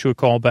go to a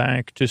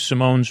callback to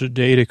Simone's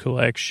data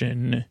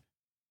collection,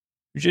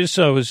 which I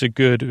thought was a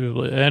good,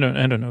 I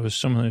don't know, it was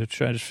someone to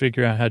try to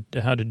figure out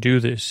how to do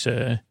this.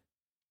 I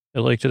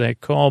liked that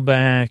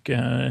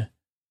callback.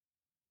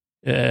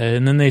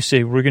 And then they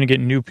say, we're going to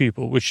get new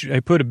people, which I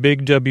put a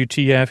big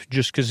WTF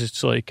just because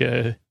it's like,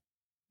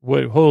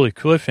 holy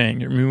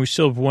cliffhanger. I mean, we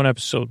still have one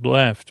episode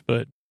left,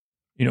 but,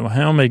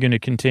 how am I going to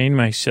contain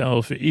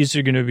myself? Is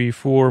there going to be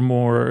 4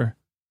 more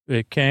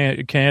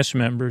cast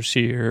members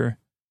here?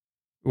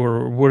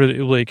 Or what are they,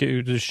 like,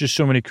 there's just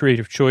so many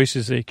creative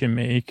choices they can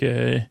make.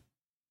 It's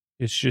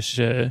just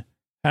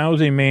how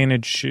they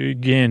manage,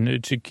 again,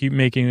 to keep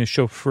making the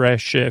show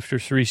fresh after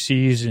 3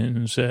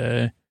 seasons.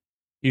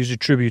 He's a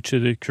tribute to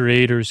the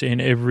creators and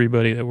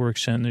everybody that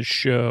works on this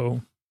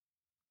show.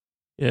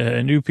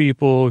 New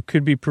people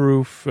could be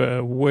proof.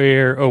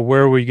 Where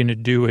are we going to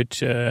do it?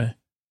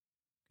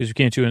 Because we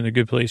can't do it in the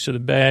good place or the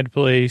bad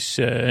place.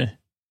 And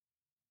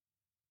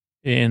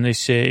they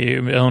say,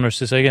 Eleanor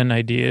says, I got an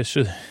idea.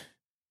 So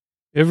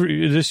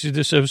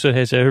this episode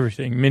has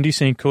everything. Mindy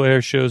St.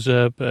 Clair shows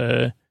up.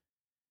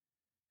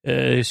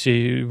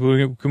 See,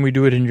 can we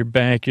do it in your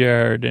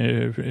backyard?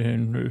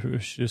 And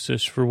just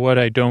this for what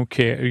I don't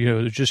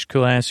care. Just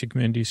classic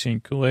Mindy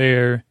St.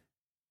 Clair.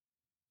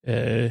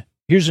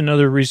 Here's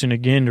another reason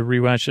again to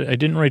rewatch it. I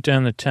didn't write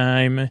down the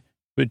time,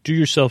 but do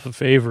yourself a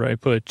favor. I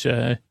put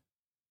just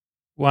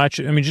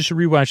to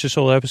rewatch this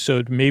whole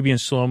episode, maybe in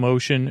slow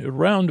motion,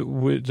 around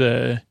with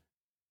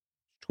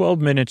 12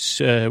 minutes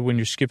when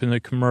you're skipping the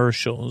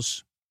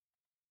commercials.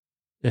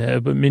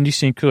 But Mindy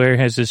St. Clair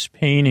has this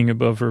painting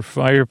above her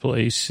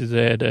fireplace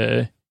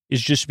that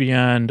is just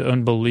beyond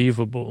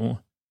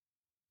unbelievable.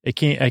 I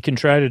can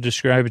try to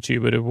describe it to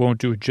you, but it won't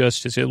do it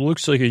justice. It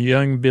looks like a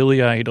young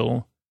Billy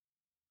Idol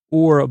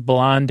or a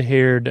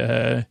blonde-haired,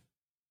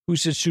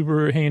 who's that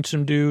super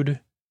handsome dude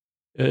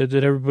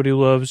that everybody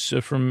loves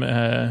from,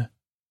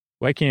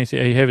 why can't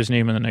I have his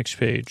name on the next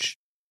page?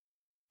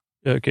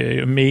 Okay,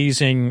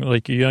 amazing,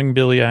 like a young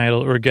Billy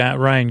Idol or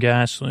Ryan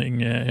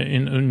Gosling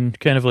in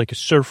kind of like a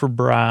surfer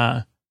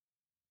bra,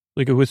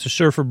 with a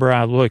surfer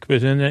bra look,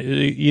 but then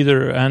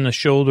either on the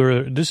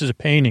shoulder, this is a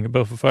painting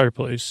above a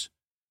fireplace,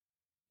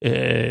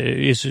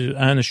 is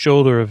on the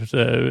shoulder of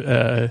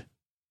the,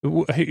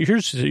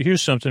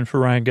 here's something for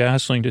Ryan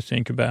Gosling to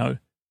think about.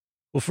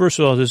 Well, first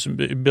of all, does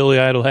Billy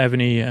Idol have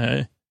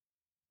any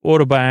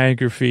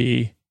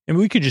autobiography? And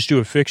we could just do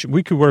a fiction.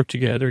 We could work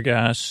together,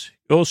 Goss.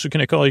 Also,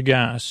 can I call you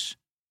Goss?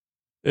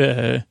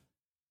 What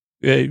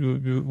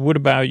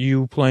about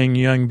you playing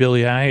young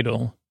Billy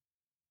Idol?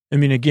 I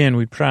mean, again,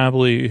 we'd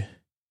probably,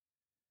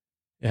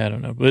 I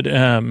don't know, but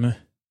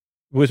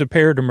with a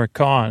pair to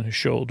macaw on his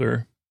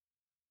shoulder.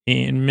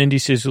 And Mindy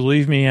says,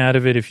 leave me out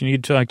of it. If you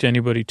need to talk to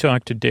anybody,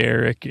 talk to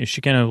Derek. And she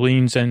kind of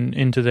leans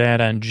into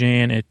that on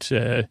Janet.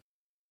 And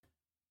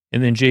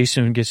then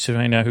Jason gets to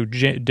find out who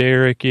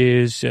Derek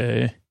is.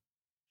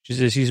 She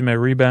says, he's my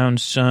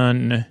rebound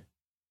son.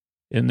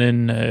 And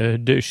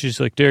then she's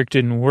like, Derek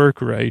didn't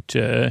work right.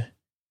 And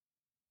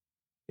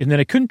then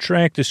I couldn't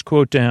track this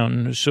quote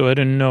down, so I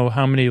didn't know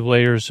how many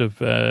layers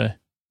of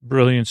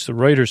brilliance the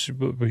writers,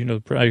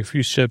 probably a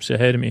few steps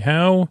ahead of me.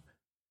 How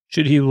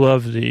should he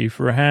love thee?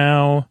 For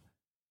how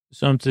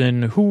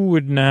something, who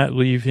would not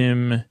leave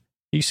him?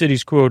 He said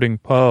he's quoting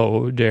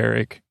Poe,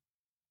 Derek,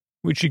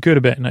 which he could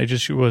have been. I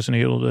just wasn't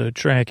able to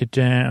track it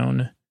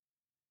down.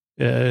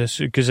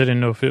 Because I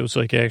didn't know if it was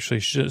like actually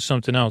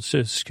something else.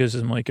 Because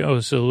I'm like, oh,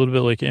 it's a little bit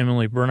like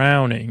Emily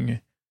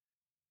Browning.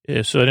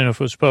 Yeah, so I don't know if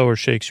it was Poe or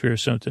Shakespeare or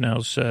something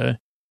else.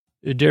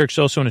 Derek's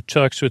also in a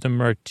tux with a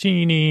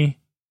martini.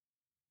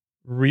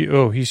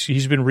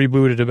 He's been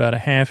rebooted about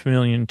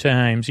 500,000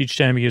 times. Each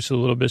time he gets a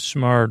little bit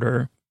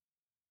smarter.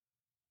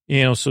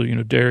 And also,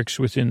 Derek's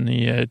within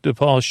the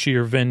Paul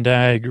Scheer Venn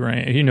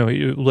diagram,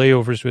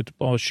 layovers with the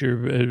Paul Scheer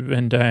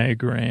Venn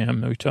diagram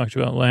that we talked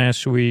about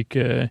last week.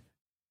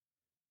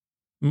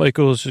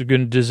 Michael's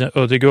going to design,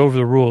 they go over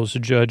the rules,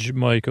 Judge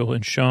Michael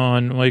and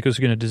Sean. Michael's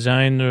going to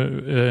design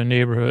the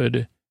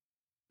neighborhood.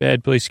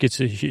 Bad place gets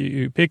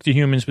to pick the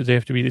humans, but they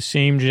have to be the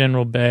same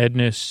general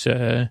badness.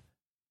 So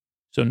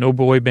no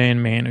boy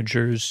band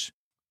managers.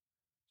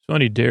 It's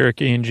funny,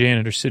 Derek and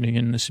Janet are sitting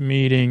in this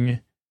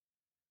meeting.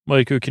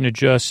 Michael can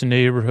adjust the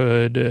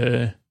neighborhood.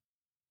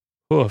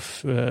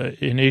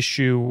 An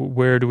issue.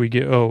 Where do we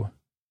get?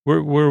 Where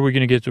are we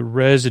going to get the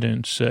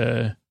residents?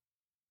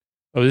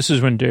 This is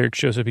when Derek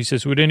shows up. He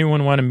says, would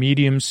anyone want a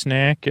medium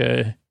snack?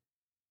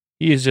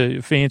 He is a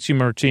fancy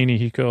martini,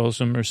 he calls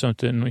them, or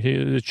something.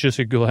 It's just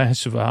a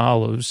glass of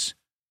olives.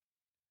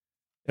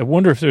 I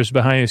wonder if there's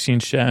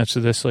behind-the-scenes shots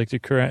of this, like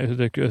what are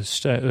they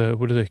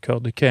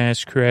called? The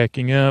cast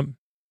cracking up.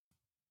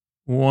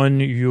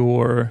 1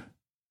 year,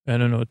 I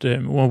don't know what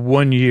that,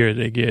 1 year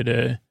they get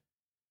a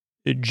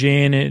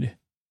Janet.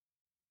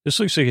 This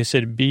looks like I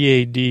said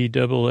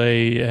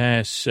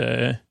BADAAS.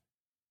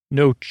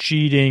 No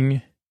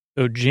cheating.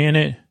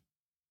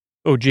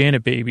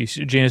 Janet babies.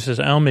 Janet says,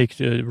 I'll make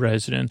the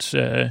residents.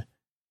 No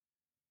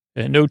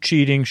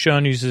cheating.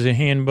 Sean uses a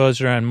hand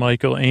buzzer on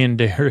Michael and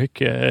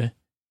Derek. And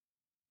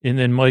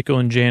then Michael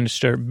and Janet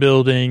start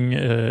building.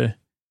 They're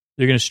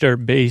going to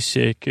start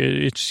basic.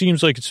 It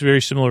seems like it's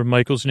very similar to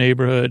Michael's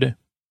neighborhood.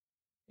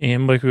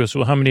 And Michael goes,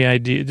 well, how many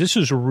ideas? This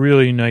is a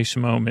really nice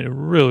moment.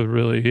 Really,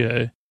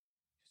 really.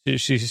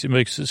 She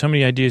says, how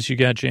many ideas you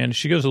got, Janet?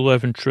 She goes,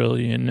 11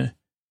 trillion.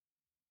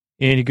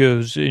 And he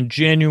goes, in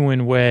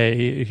genuine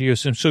way, he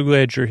goes, I'm so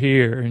glad you're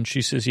here. And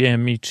she says, yeah,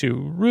 me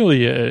too.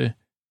 Really, I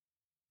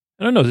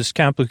don't know, this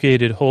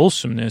complicated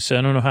wholesomeness.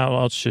 I don't know how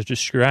else to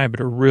describe it.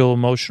 A real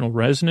emotional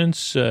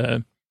resonance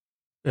that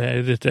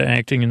the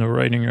acting and the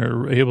writing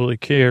are able to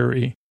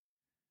carry.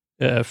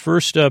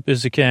 First up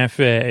is a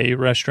cafe,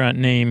 restaurant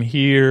name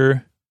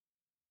here.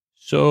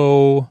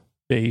 So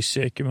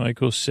basic,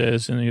 Michael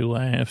says, and he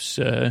laughs.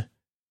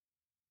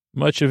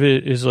 Much of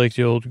it is like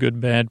the old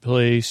good, bad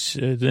place.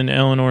 Then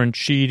Eleanor and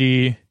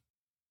Chidi.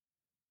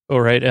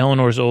 All right,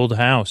 Eleanor's old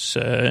house.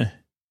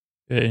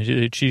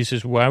 Chidi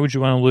says, why would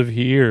you want to live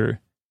here?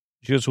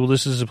 She goes, well,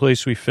 this is the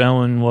place we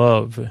fell in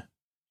love.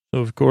 So,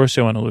 of course,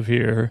 I want to live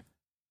here.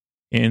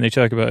 And they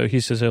talk about,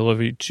 he says, I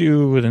love you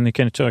too. And then they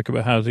kind of talk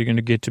about how they're going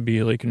to get to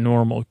be like a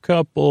normal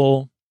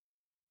couple,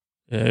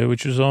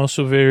 which was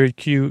also very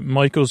cute.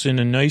 Michael's in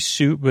a nice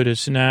suit, but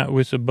it's not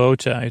with a bow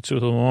tie. It's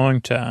with a long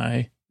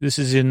tie. This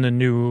is in the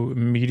new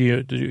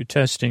media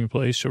testing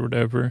place or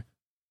whatever.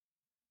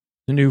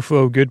 The new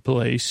faux good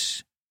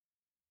place.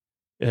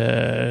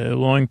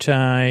 Long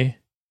tie.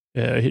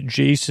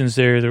 Jason's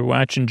there. They're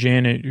watching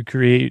Janet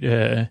create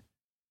a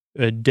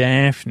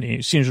Daphne.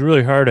 It seems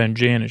really hard on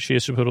Janet. She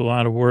has to put a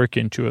lot of work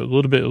into it. A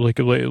little bit like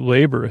a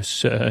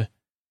laborious. And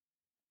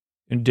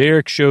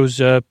Derek shows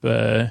up.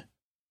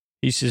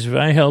 He says, if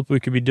I help,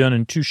 it could be done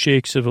in 2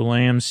 shakes of a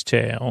lamb's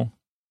tail.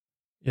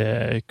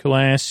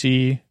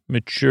 Classy.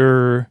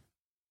 Mature,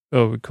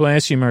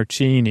 classy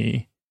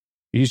martini.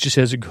 He just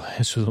has a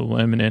glass with a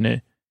lemon in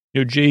it.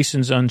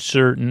 Jason's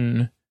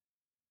uncertain.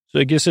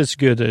 So I guess it's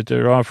good that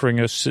they're offering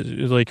us,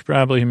 like,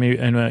 probably, maybe,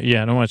 and I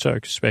don't want to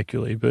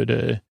speculate, but,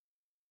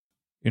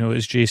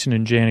 as Jason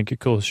and Janet get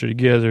closer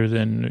together,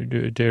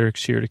 then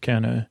Derek's here to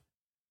kind of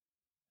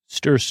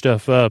stir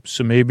stuff up.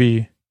 So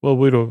maybe,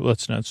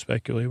 let's not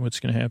speculate what's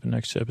going to happen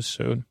next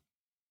episode.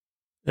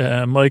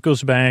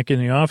 Michael's back in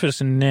the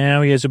office, and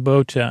now he has a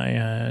bow tie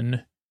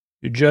on.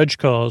 The judge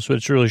calls, but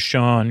it's really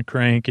Sean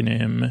cranking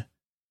him.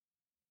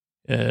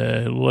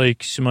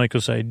 Likes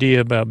Michael's idea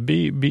about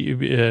using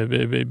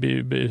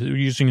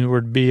the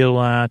word be a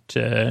lot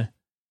and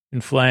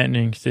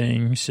flattening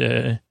things.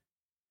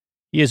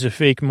 He has a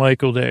fake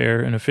Michael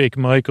there and a fake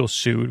Michael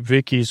suit.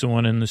 Vicky's the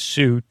one in the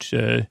suit.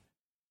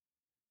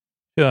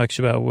 Talks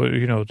about what,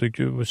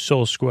 the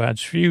Soul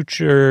Squad's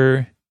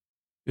future.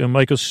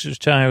 Michael's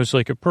tie was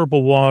like a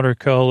purple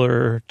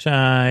watercolor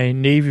tie,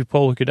 navy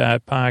polka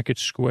dot pocket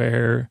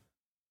square.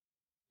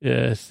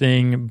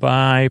 Thing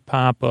by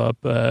pop-up.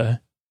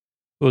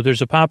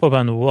 There's a pop-up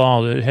on the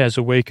wall that has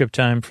a wake-up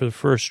time for the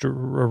first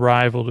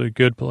arrival to a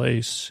good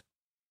place.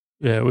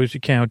 With the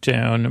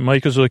countdown.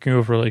 Michael's looking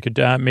over like a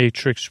dot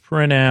matrix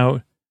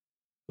printout,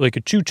 like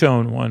a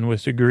 2-tone one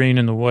with the green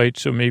and the white,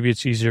 so maybe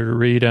it's easier to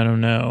read. I don't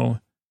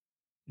know.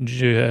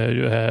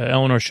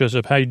 Eleanor shows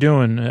up. How you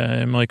doing?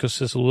 And Michael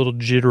says, a little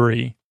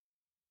jittery.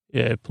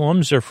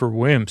 Plums are for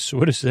wimps.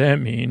 What does that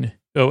mean?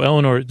 Oh,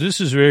 Eleanor, this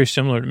is very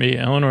similar to me.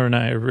 Eleanor and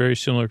I are very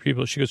similar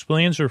people. She goes,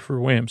 plans are for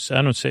wimps.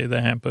 I don't say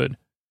that, but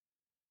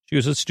she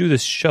goes, let's do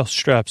this shelf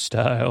strap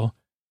style,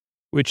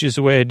 which is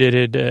the way I did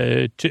it.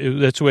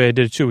 That's the way I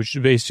did it too, which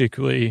is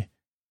basically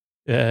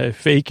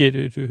fake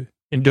it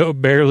and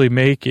don't barely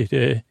make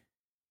it.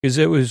 Because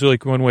that was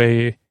like one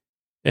way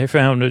I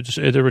found it.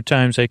 There were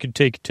times I could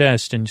take a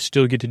test and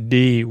still get a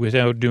D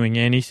without doing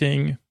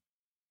anything,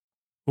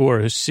 or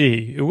a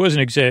C. It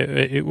wasn't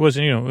it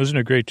wasn't, it wasn't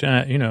a great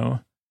time,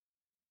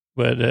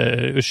 but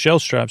it was shell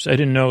straps. I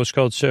didn't know it was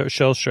called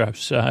shell strap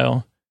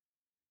style.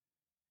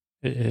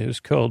 It was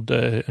called,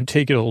 I'm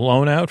taking a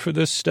loan out for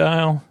this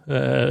style.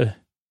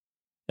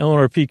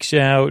 Eleanor peeks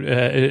out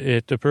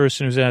at the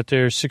person who's out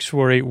there,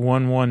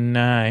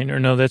 648119. Or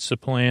no, that's the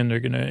plan they're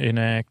going to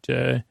enact.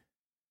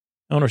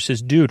 Eleanor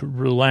says, dude,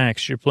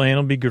 relax. Your plan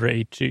will be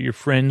great. Your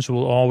friends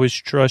will always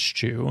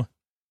trust you.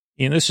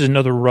 And this is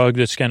another rug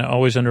that's kind of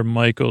always under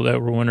Michael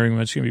that we're wondering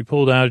when it's going to be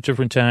pulled out at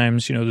different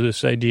times.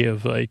 This idea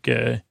of like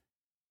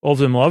all of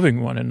them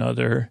loving one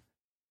another.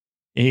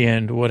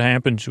 And what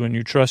happens when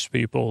you trust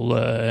people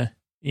and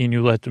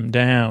you let them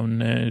down.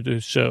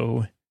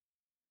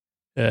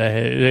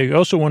 They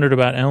also wondered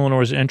about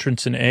Eleanor's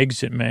entrance and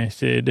exit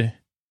method.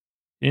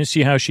 They didn't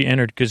see how she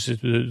entered because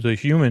the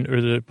human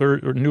or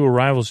the new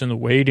arrivals in the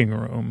waiting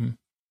room.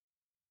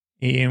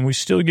 And we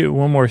still get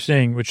one more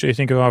thing, which I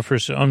think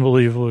offers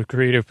unbelievable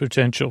creative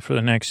potential for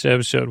the next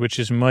episode, which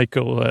is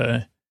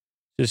Michael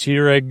says,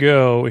 here I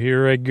go,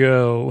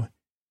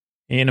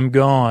 and I'm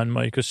gone,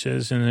 Michael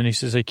says. And then he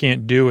says, I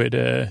can't do it.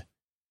 I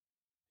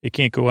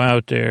can't go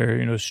out there.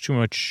 It's too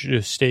much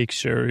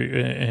stakes.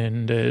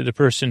 And the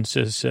person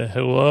says,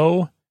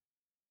 hello.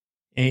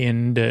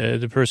 And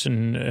the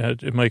person,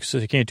 Mike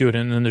says, I can't do it.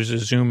 And then there's a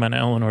zoom on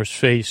Eleanor's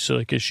face,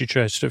 like as she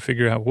tries to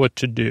figure out what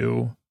to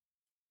do.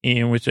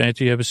 And with that,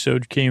 the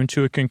episode came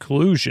to a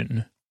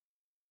conclusion.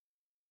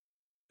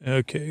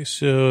 Okay,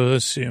 so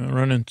let's see. I'm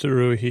running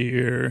through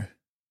here.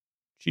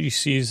 Chidi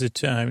sees the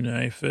time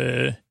knife.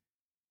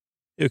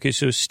 Okay,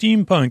 so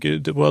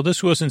steampunk. Well,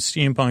 this wasn't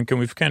steampunk, and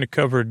we've kind of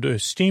covered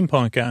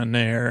steampunk on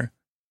there.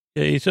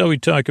 I thought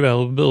we'd talk about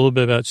a little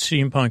bit about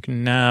steampunk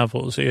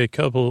novels. I got a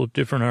couple of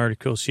different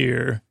articles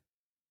here.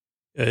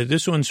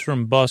 This one's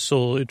from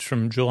Bustle. It's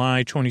from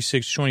July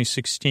 26,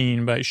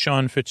 2016 by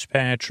Sean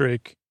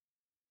Fitzpatrick.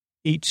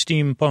 8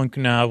 steampunk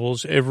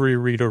novels every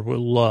reader will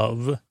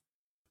love.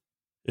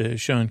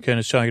 Sean kind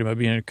of talking about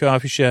being in a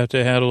coffee shop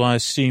that had a lot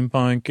of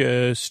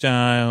steampunk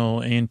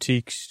style,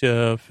 antique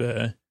stuff.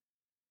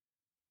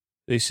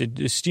 They said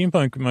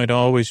steampunk might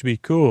always be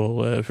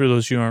cool. For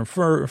those who aren't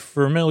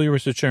familiar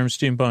with the term,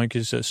 steampunk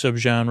is a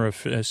subgenre of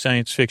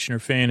science fiction or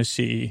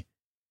fantasy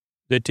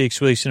that takes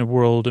place in a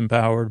world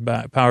powered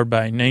by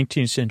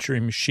 19th century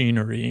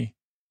machinery.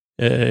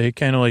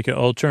 Kind of like an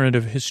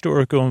alternative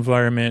historical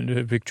environment.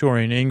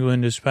 Victorian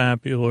England is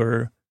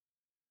popular.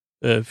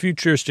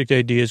 Futuristic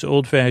ideas,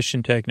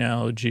 old-fashioned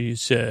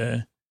technologies,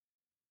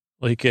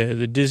 like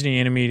the Disney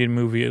animated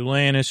movie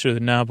Atlantis or the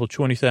novel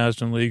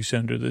 20,000 Leagues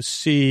Under the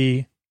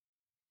Sea.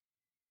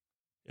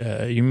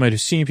 You might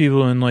have seen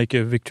people in like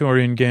a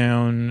Victorian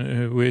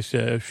gown with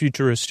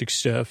futuristic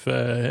stuff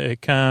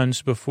at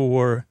cons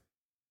before.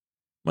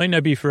 Might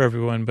not be for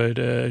everyone,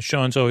 but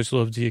Sean's always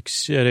loved the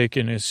aesthetic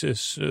and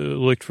has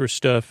looked for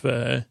stuff.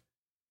 And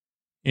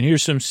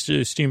here's some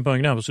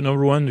steampunk novels. So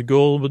number 1,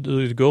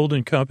 The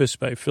Golden Compass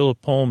by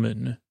Philip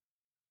Pullman.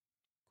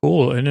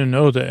 Cool. I didn't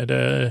know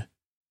that.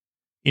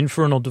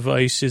 Infernal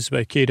Devices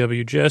by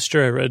K.W.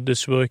 Jester. I read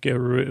this book.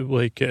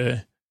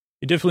 I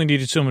definitely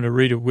needed someone to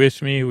read it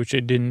with me, which I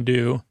didn't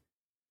do.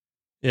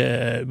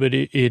 But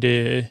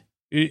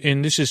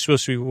and this is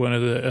supposed to be one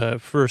of the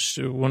first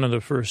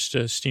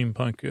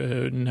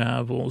steampunk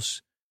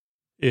novels,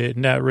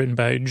 not written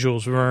by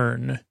Jules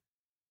Verne.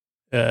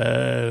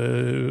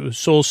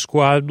 Soul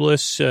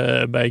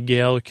Squadless by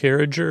Gail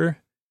Carriger.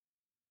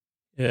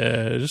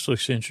 This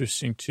looks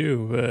interesting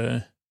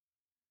too.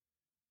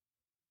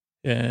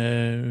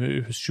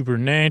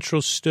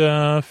 Supernatural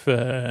stuff.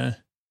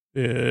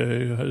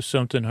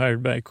 Something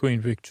hired by Queen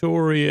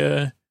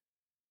Victoria.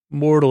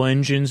 Mortal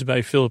Engines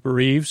by Philip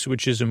Reeves,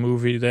 which is a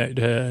movie that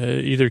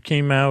either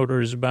came out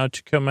or is about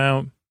to come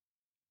out.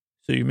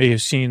 So you may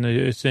have seen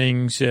the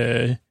things.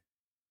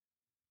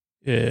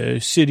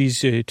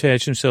 Cities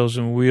attach themselves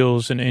on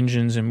wheels and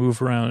engines and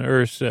move around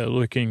Earth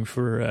looking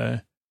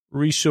for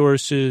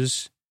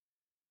resources.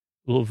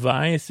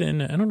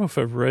 Leviathan. I don't know if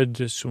I've read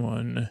this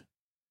one.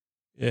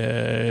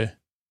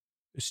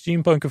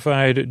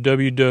 Steampunkified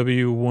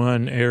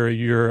WW1 era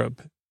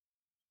Europe.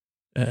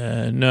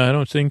 No, I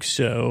don't think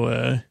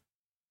so.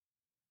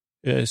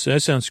 So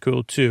that sounds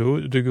cool,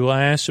 too. The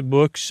Glass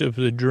Books of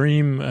the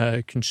Dream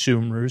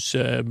Consumers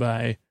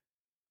by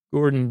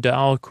Gordon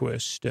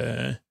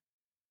Dahlquist.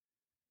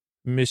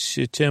 Miss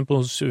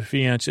Temple's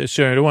fiance.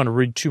 Sorry, I don't want to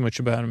read too much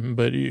about him,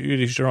 but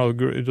these are all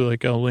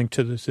like I'll link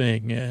to the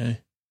thing.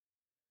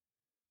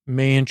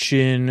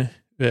 Mansion,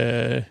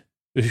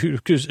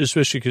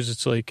 especially because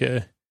it's like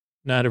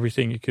not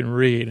everything you can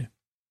read.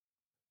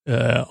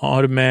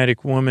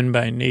 Automatic Woman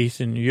by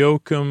Nathan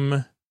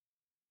Yoakum.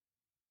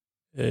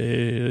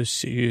 Let's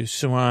see,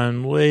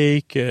 Swan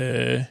Lake,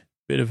 bit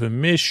of a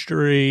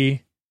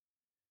mystery.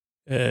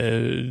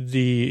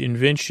 The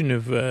Invention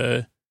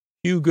of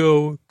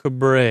Hugo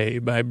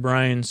Cabret by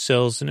Brian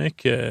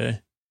Selznick.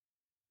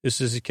 This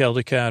is a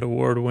Caldecott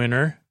Award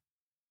winner.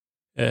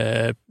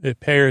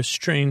 Paris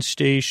train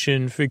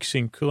station,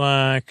 fixing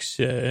clocks,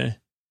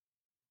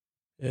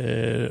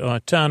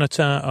 automaton,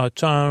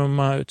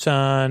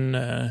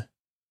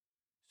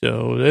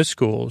 so that's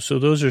cool. So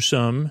those are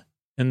some.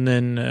 And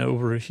then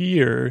over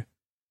here,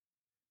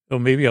 oh,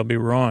 maybe I'll be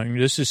wrong.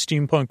 This is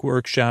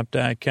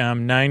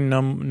steampunkworkshop.com,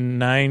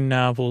 nine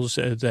novels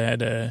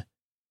that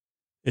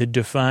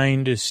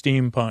defined as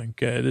steampunk.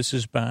 This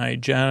is by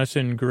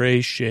Jonathan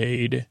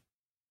Grayshade.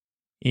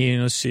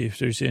 And let's see if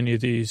there's any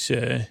of these.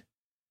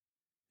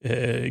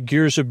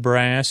 Gears of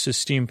Brass, a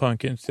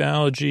steampunk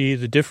anthology.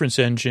 The Difference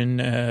Engine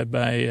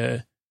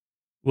by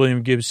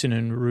William Gibson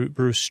and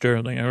Bruce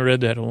Sterling. I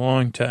read that a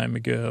long time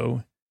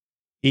ago.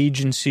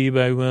 Agency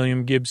by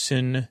William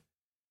Gibson.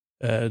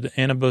 The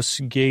Anubis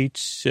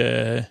Gates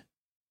by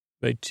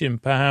Tim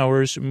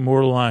Powers.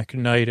 Morlock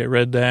Knight, I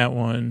read that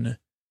one.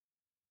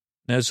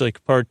 That's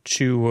like part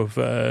 2 of,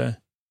 I'm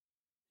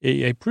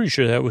pretty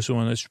sure that was the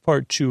one that's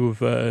part 2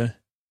 of A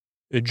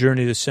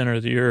Journey to the Center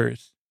of the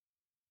Earth.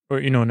 Or,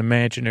 an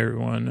imaginary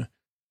one.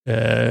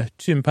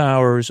 Tim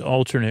Powers,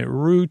 Alternate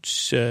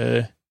Routes,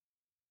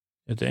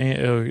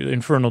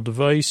 Infernal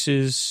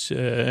Devices,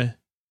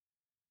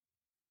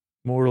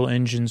 Mortal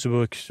Engines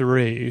Book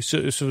 3.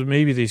 So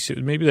maybe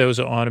that was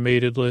an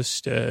automated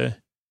list.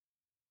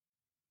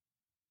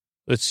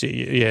 Let's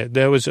see. Yeah,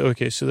 that was,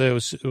 okay, so that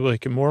was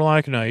like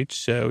Morlock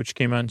Knights, which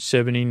came out in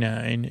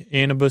 79.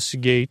 Anubis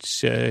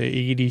Gates,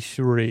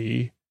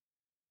 83.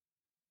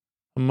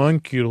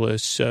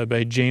 Homunculus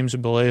by James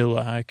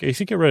Blaylock. I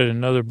think I read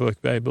another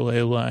book by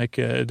Blaylock.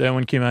 That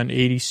one came out in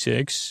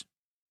 86.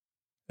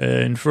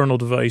 Infernal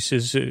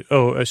Devices. Sorry.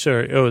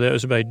 Oh, that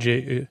was by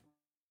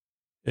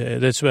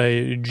that's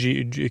by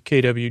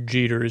K.W.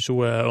 Jeter as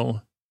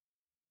well.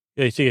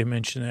 I think I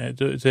mentioned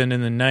that. Then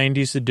in the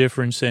 90s, The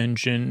Difference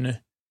Engine.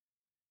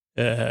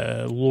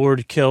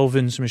 Lord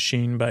Kelvin's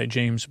Machine by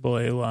James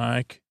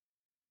Blaylock.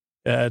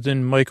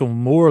 Then Michael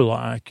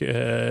Moorlock.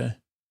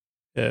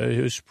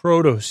 It was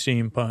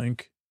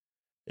proto-steampunk,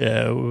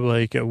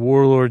 like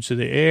Warlords of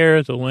the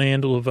Air, The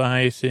Land of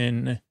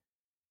Leviathan,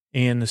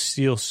 and The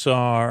Steel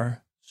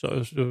Tsar.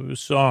 So,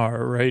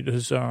 Tsar, right? The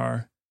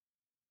Tsar.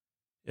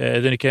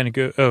 Then it kind of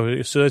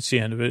goes, so that's the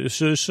end of it.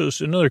 So it's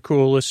another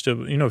cool list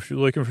of, if you're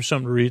looking for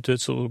something to read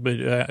that's a little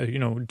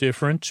bit,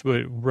 different,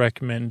 but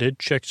recommended,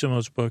 check some of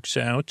those books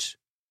out.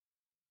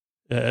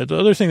 The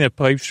other thing that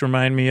pipes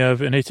remind me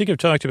of, and I think I've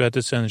talked about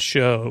this on the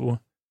show,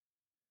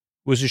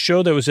 was a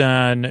show that was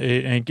on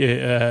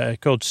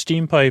called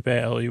Steam Pipe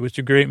Alley with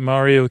the great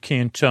Mario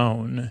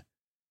Cantone.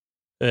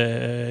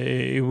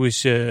 It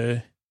was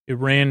a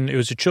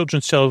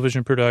children's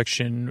television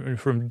production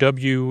from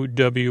WWOR-TV.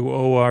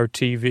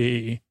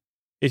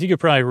 I think it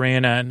probably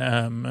ran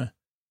on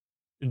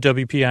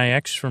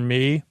WPIX for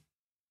me,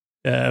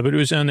 but it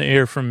was on the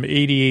air from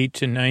 88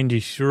 to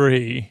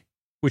 93,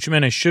 which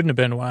meant I shouldn't have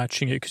been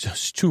watching it because I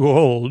was too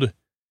old.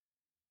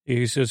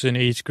 Because I was in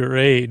 8th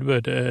grade,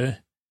 but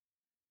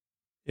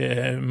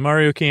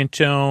Mario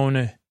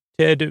Cantone,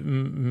 Ted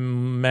M-A-L-L-I-E,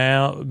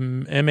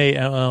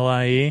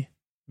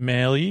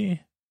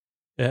 Malley,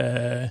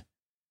 and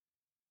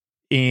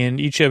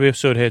each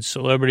episode had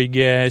celebrity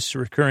guests,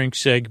 recurring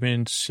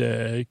segments,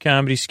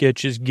 comedy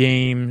sketches,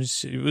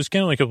 games. It was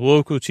kind of like a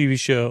local TV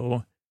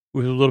show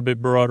with a little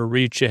bit broader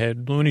reach. It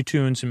had Looney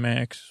Tunes and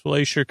Max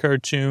Fleischer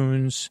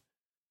cartoons.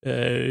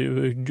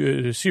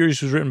 The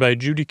series was written by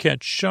Judy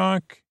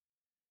Katchuk,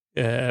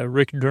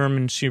 Rick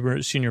Derman,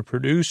 senior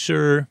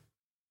producer.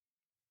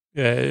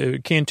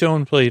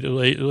 Cantone played,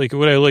 like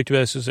what I liked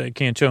best is that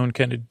Cantone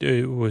kind of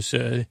was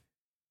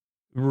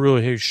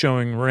really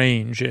showing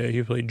range.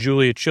 He played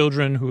Julia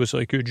Children, who was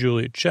like a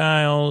Julia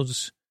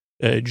Childs,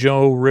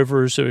 Joe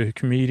Rivers, a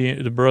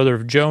comedian, the brother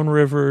of Joan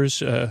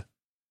Rivers,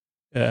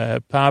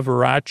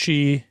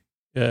 Pavarotti,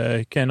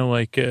 kind of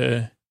like,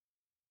 and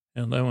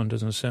that one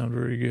doesn't sound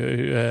very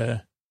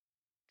good,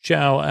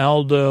 Chow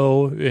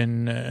Aldo,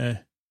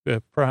 and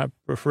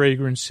Proper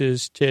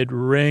Fragrances, Ted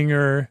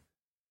Ringer,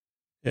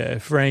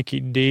 Frankie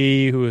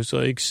D, who was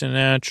like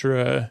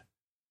Sinatra,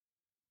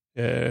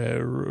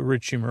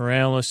 Richie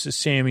Morales,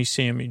 Sammy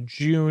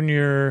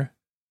Jr.,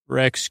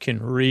 Rex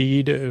Can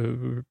Read,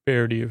 a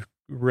parody of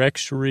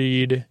Rex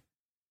Reed,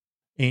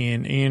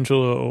 and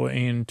Angelo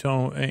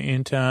Antonelli.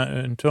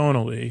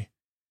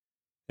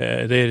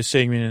 They had a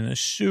segment in the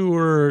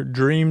sewer,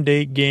 Dream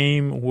Date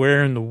Game,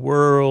 Where in the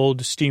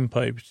World, Steam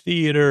Pipe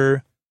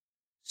Theater,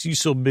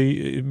 Cecil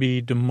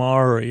B.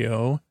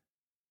 DeMario,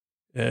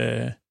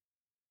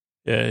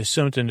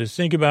 Something to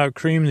Think About,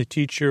 Cream the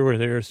Teacher, where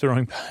they were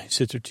throwing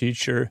pies at their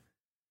teacher.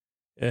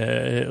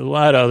 A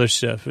lot of other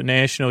stuff. A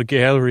National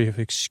Gallery of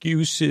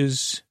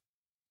Excuses.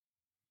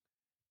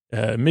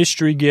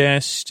 Mystery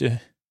Guest.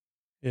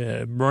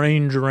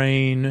 Brain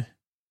Drain.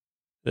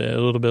 A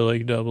little bit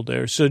like Double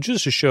Dare. So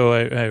just a show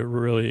I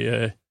really,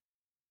 I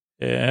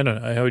don't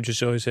know, I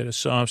just always had a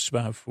soft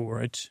spot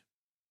for it.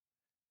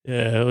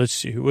 Let's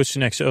see, what's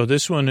next? Oh,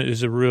 this one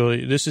is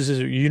this is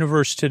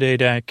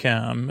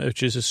universetoday.com,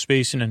 which is a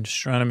space and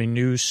astronomy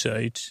news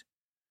site.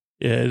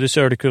 This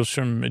article is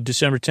from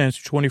December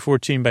 10th,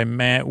 2014 by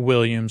Matt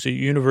Williams, A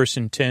Universe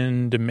in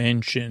 10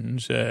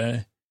 Dimensions.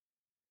 When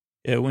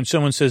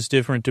someone says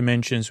different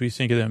dimensions, we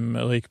think of them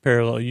like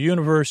parallel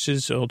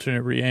universes,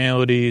 alternate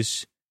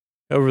realities.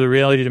 However, the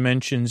reality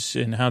dimensions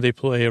and how they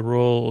play a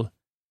role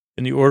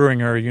in the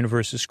ordering of our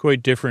universe is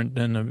quite different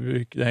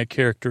than that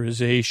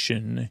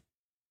characterization.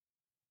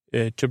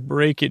 To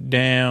break it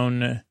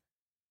down,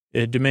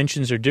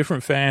 dimensions are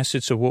different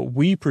facets of what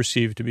we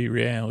perceive to be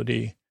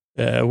reality.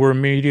 We're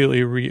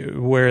immediately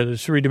aware of the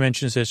three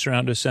dimensions that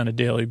surround us on a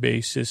daily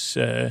basis,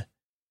 and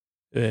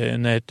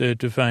that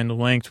define the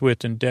length,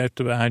 width, and depth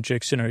of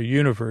objects in our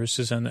universe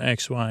is on the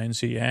X, Y, and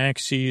Z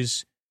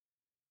axes.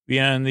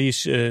 Beyond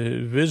these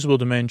visible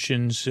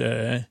dimensions,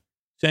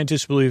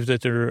 scientists believe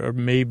that there are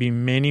maybe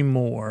many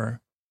more.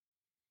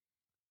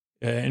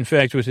 In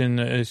fact, within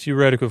the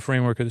theoretical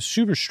framework of the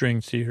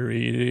superstring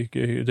theory,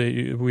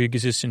 we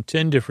exist in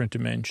 10 different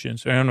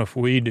dimensions. I don't know if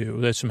we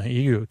do. That's my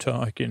ego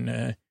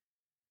talking.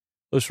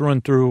 Let's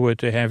run through what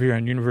they have here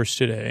on Universe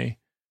Today.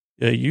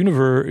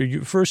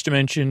 First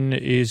dimension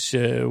is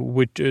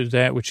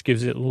that which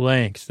gives it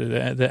length,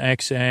 the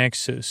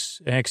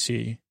x-axis,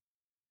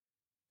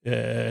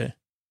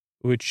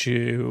 which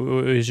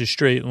is a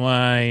straight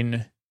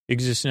line,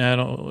 exists not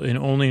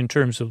only in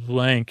terms of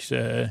length,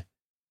 and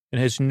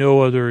has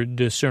no other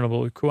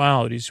discernible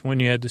qualities. When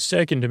you add the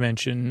second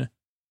dimension,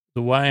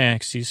 the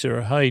y-axis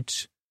or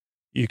height,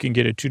 you can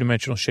get a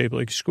two-dimensional shape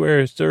like a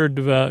square. Third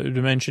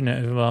dimension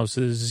involves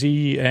the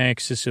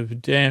z-axis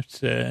of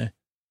depth,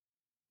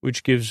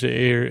 which gives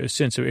a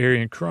sense of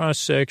area and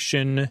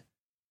cross-section.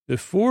 The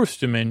fourth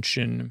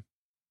dimension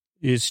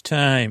is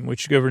time,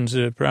 which governs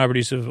the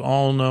properties of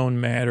all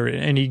known matter at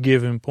any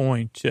given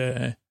point.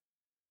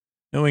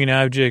 Knowing an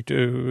object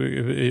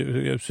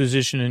its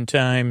position in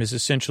time is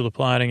essential to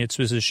plotting its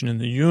position in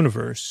the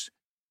universe.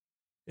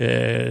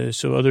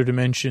 So other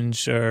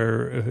dimensions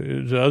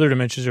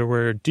are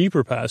where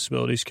deeper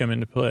possibilities come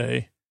into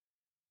play.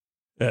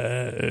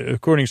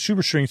 According to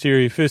superstring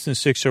theory, fifth and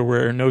sixth are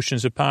where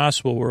notions of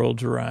possible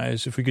worlds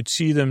arise. If we could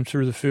see them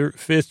through the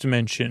fifth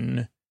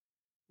dimension,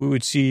 we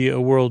would see a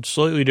world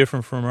slightly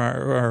different from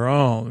our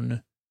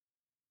own.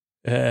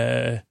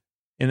 And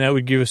that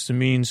would give us the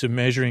means of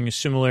measuring the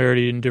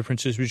similarity and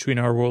differences between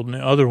our world and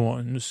other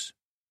ones.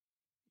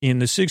 In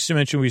the sixth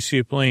dimension, we see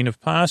a plane of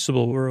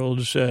possible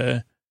worlds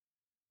where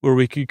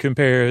we could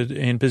compare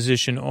and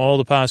position all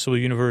the possible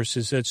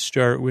universes that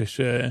start with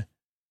the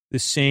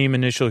same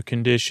initial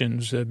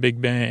conditions,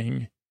 Big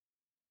Bang.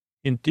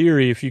 In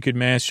theory, if you could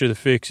master the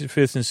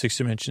fifth and sixth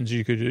dimensions,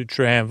 you could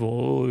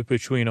travel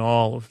between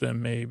all of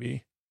them,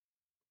 maybe.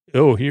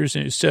 Oh, here's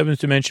a seventh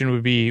dimension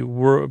would be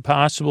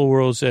possible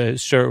worlds that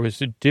start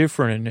with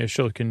different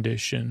initial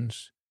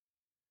conditions.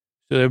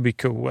 So that'd be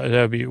cool.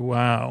 That'd be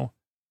wow.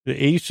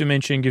 The eighth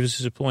dimension gives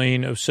us a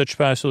plane of such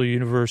possible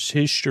universe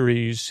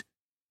histories,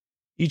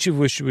 each of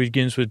which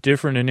begins with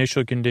different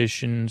initial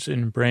conditions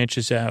and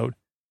branches out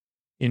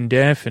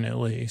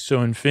indefinitely.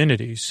 So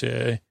infinities.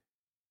 In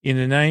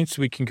the ninth,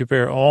 we can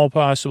compare all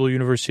possible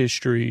universe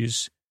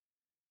histories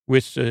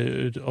with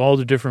all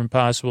the different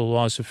possible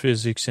laws of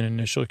physics and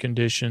initial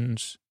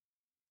conditions.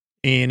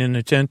 And in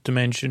the 10th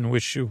dimension,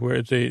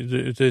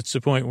 that's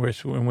the point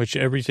in which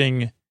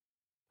everything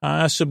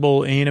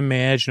possible and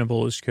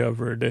imaginable is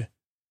covered.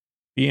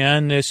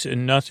 Beyond this,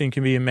 nothing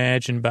can be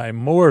imagined by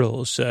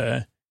mortals,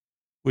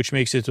 which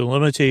makes it the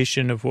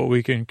limitation of what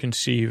we can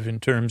conceive in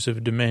terms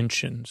of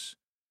dimensions.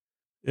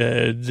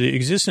 The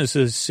existence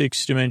of the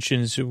six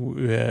dimensions,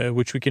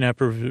 which we cannot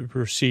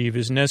perceive,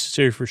 is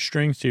necessary for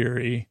string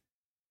theory.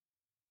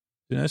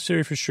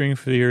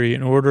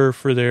 In order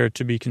for there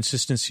to be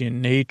consistency in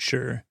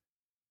nature.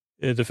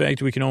 The fact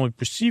that we can only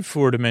perceive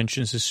four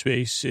dimensions of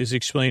space is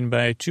explained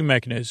by two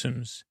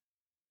mechanisms.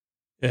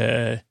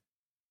 Either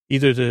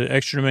the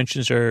extra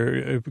dimensions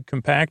are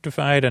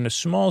compactified on a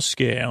small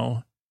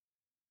scale,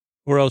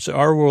 or else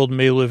our world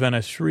may live on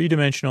a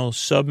three-dimensional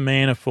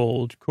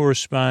submanifold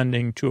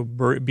corresponding to a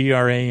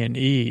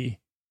BRANE,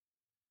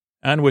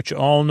 on which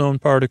all known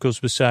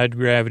particles beside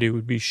gravity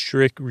would be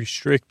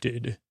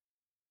restricted.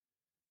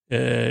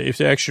 If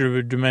the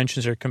extra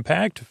dimensions are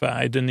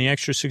compactified, then the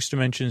extra six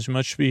dimensions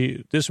might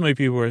be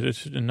where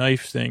the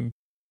knife thing,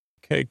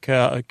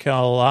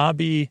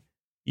 Calabi-Yau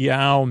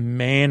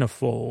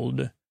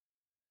manifold,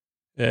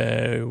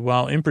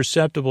 while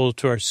imperceptible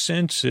to our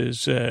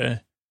senses,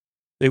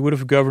 they would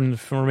have governed the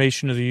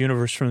formation of the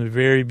universe from the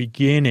very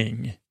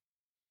beginning.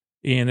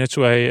 And that's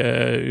why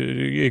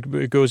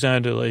it goes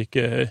on to like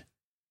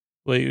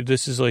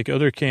this is like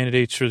other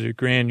candidates for the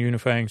grand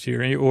unifying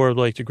theory, or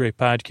like the great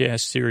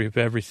podcast theory of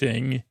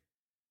everything.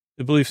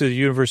 The belief that the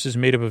universe is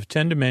made up of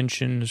 10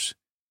 dimensions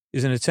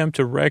is an attempt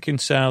to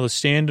reconcile the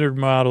standard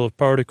model of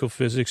particle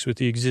physics with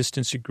the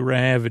existence of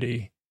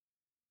gravity.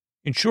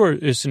 In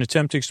short, it's an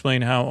attempt to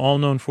explain how all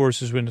known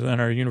forces within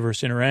our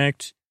universe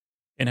interact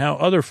and how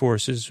other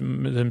forces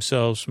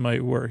themselves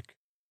might work.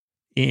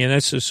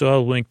 And so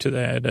I'll link to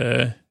that,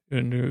 a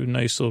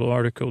nice little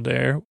article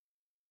there.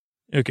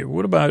 Okay,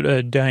 what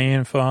about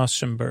Diane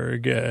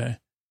Fostenberg?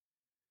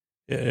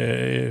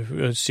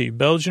 Let's see,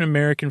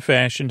 Belgian-American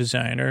fashion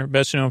designer,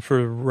 best known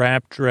for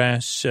wrap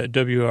dress,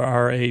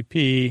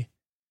 WRAP,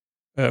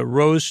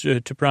 rose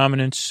to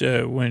prominence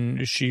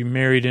when she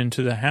married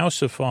into the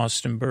House of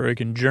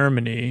Fürstenberg in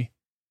Germany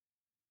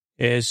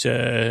as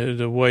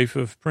the wife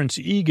of Prince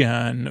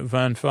Egon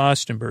von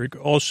Fürstenberg,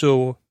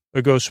 also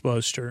a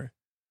Ghostbuster.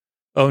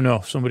 Oh,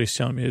 no, somebody's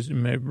telling me,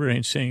 my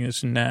brain's saying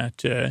it's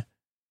not.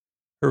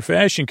 Her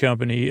fashion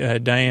company,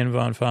 Diane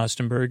von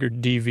Fürstenberg, or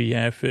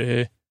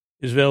DVF,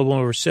 is available in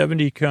over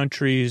 70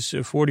 countries,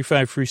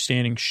 45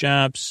 freestanding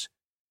shops.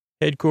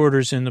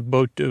 Headquarters in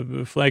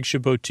the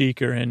flagship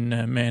boutique are in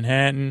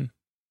Manhattan.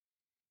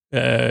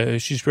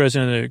 She's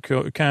president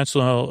of the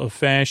Council of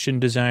Fashion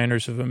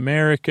Designers of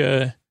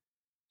America,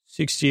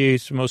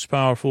 68th most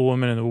powerful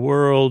woman in the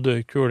world,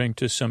 according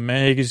to some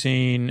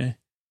magazine.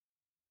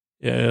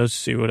 Let's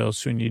see what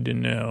else we need to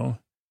know.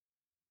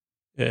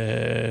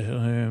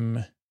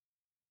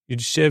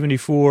 Age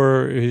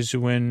 74 is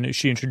when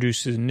she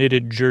introduced the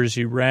knitted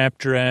jersey wrap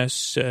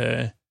dress,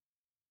 an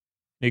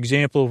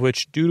example of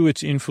which, due to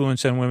its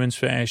influence on women's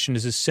fashion,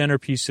 is the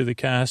centerpiece of the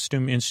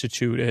Costume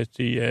Institute at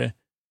the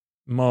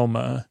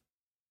MoMA.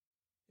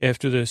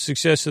 After the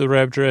success of the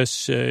wrap dress,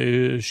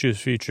 she was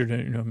featured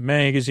in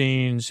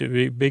magazines,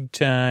 big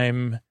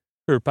time.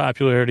 Her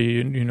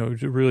popularity,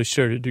 really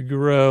started to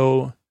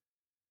grow.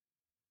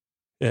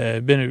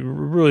 Been a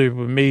really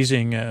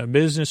amazing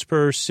business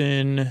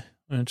person.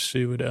 Let's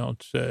see what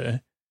else.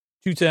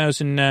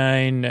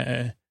 2009,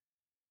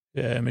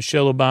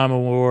 Michelle Obama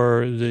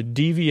wore the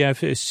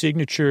DVF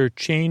signature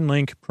chain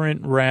link print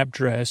wrap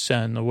dress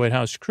on the White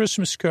House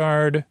Christmas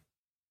card.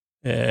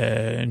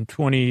 In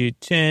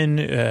 2010,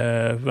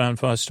 von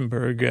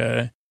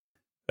Fürstenberg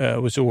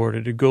was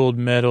awarded a gold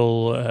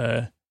medal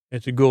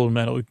at the Gold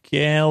Medal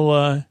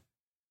Gala.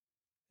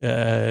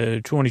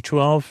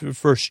 2012,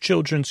 first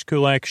children's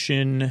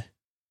collection.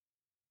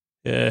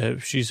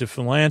 She's a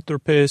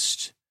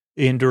philanthropist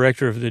and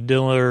director of the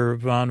Diller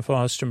von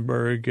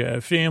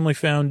Fürstenberg Family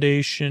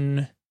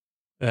Foundation.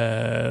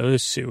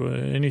 Let's see,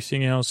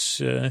 anything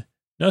else?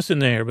 Nothing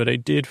there, but I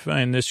did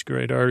find this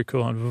great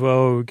article on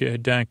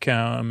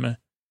Vogue.com.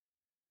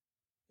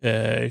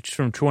 It's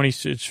for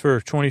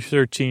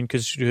 2013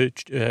 because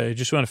I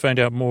just want to find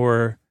out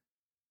more.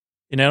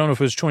 And I don't know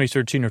if it was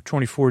 2013 or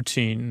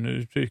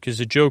 2014 because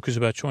the joke was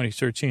about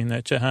 2013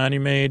 that Tahani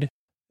made.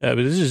 But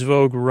this is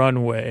Vogue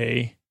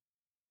Runway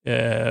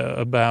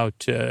about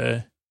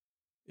the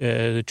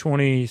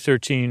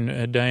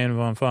 2013 Diane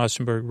von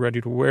Fürstenberg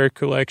Ready to Wear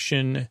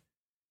collection.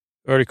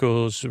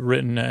 Articles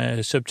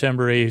written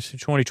September 8th,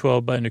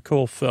 2012 by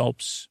Nicole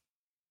Phelps.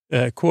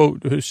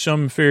 Quote,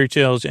 some fairy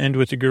tales end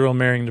with the girl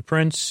marrying the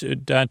prince, ...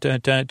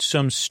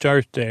 some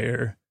start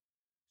there.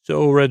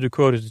 So read the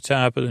quote at the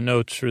top of the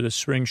notes for the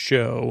spring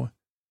show,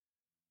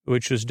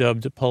 which was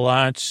dubbed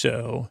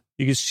Palazzo.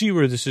 You can see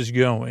where this is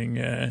going.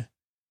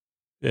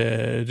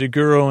 The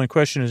girl in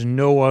question is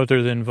no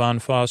other than von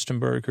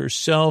Fürstenberg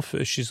herself.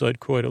 She's led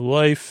quite a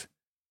life.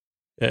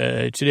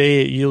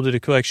 Today, it yielded a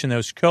collection that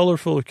was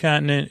colorful,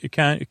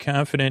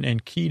 confident,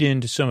 and keyed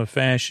into some of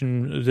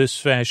this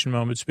fashion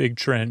moment's big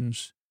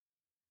trends.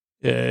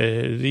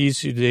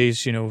 These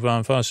days,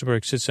 von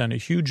Fürstenberg sits on a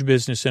huge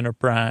business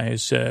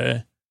enterprise.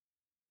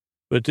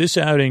 What this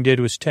outing did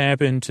was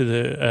tap into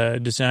the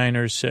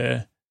designer's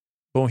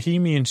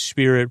bohemian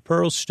spirit,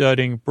 pearl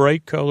studding,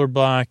 bright color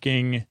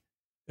blocking.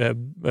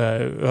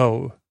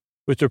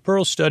 With their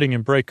pearl studding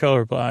and bright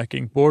color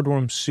blocking,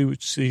 boardroom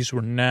suits, these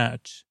were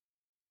not.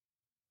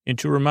 And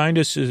to remind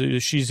us,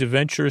 she's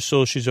adventurous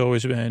soul. She's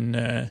always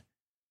been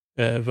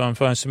von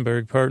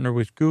Fürstenberg partnered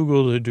with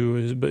Google to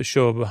do a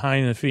show of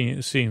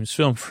behind-the-scenes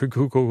film for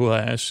Google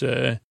Glass.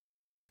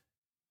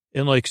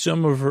 And like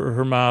some of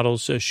her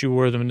models, she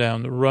wore them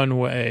down the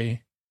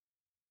runway.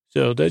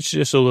 So that's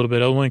just a little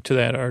bit. I'll link to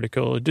that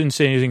article. It didn't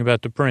say anything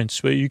about the prints,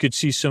 but you could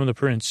see some of the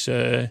prints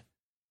in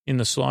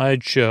the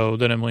slideshow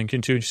that I'm linking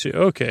to. You say,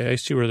 okay, I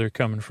see where they're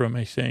coming from,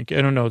 I think.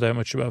 I don't know that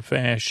much about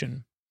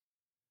fashion.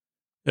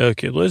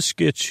 Okay, let's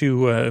get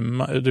to,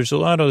 there's a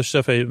lot of other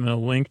stuff I'm going to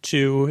link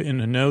to in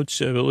the notes,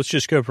 but let's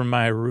just go from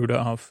Maya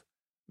Rudolph.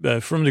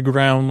 From the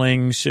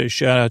Groundlings,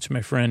 shout out to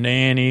my friend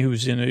Annie,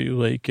 who's in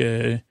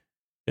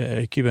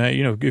keep out,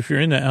 if you're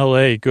in the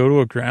LA, go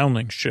to a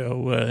Groundlings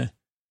show.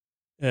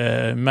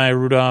 Maya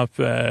Rudolph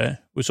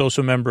was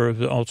also a member of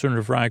the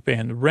alternative rock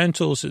band The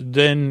Rentals,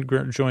 then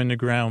joined the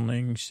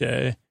Groundlings,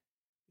 then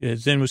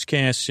was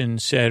cast in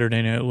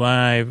Saturday Night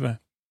Live,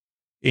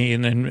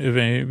 and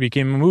then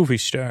became a movie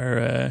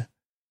star.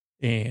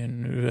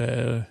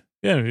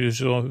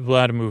 There's a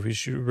lot of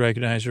movies you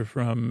recognize her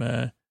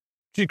from,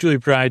 particularly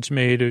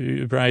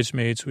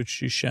Bridesmaids, which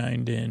she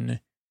shined in.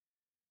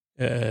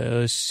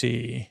 Let's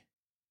see.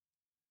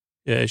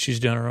 She's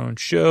done her own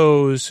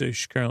shows.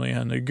 She's currently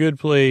on The Good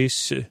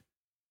Place.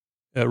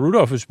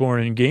 Rudolph was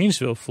born in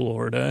Gainesville,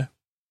 Florida.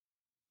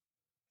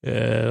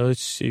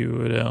 Let's see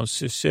what else.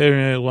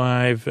 Saturday Night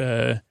Live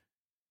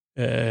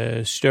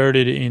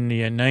started in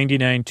the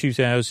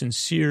 99-2000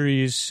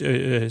 series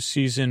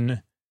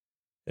season.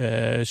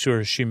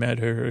 Sort of she met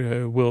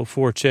her Will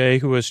Forte,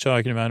 who was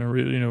talking about,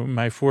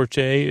 my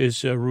forte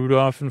is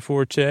Rudolph and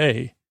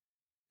Forte.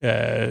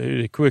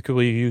 They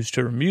quickly used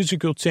her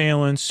musical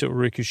talents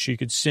so she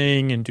could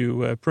sing and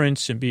do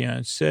Prince and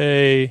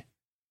Beyonce.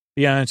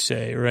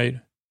 Beyonce, right?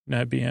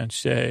 Not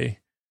Beyonce.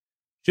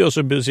 She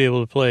also was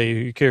able to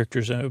play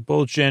characters of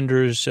both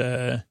genders,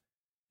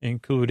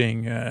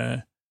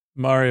 including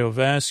Mario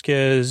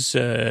Vasquez,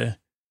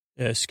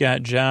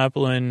 Scott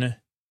Joplin,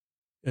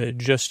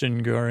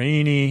 Justin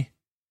Guarini.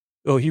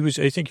 Oh,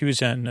 I think he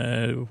was on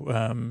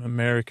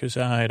America's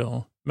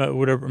Idol,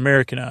 whatever,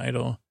 American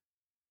Idol.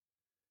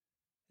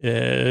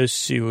 Let's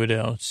see what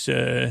else.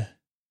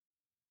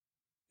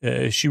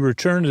 She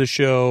returned to the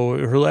show.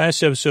 Her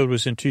last episode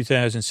was in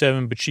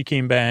 2007, but she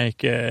came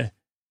back and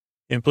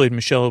played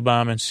Michelle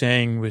Obama and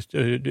sang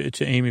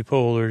to Amy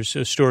Poehler's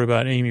a story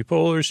about Amy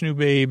Poehler's new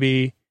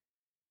baby.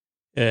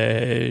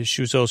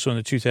 She was also in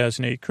the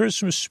 2008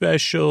 Christmas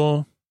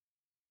special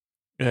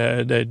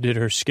that did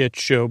her sketch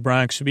show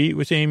Bronx Beat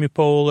with Amy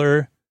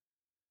Poehler.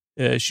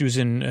 She was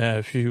in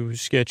a few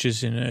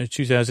sketches in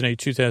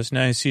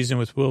 2008-2009 season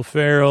with Will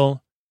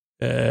Ferrell.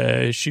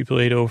 She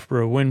played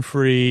Oprah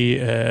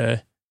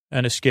Winfrey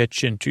on a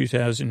sketch in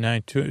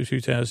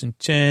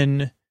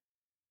 2009-2010.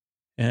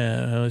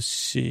 Let's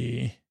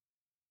see.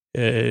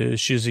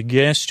 She's a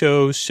guest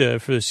host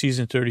for the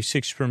season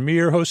 36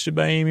 premiere hosted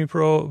by Amy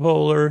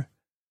Poehler.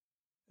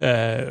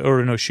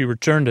 Or no, she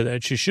returned to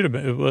that. She should have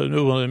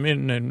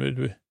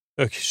been.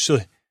 Okay, so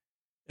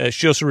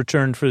she also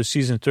returned for the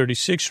season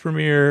 36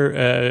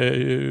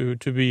 premiere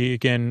to be,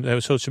 again, that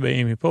was hosted by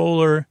Amy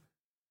Poehler.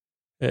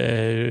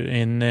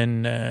 And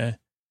then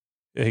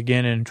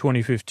again in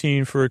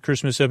 2015 for a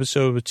Christmas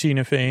episode with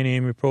Tina Fey and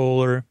Amy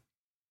Poehler.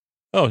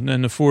 Oh, and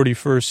then the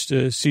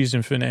 41st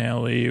season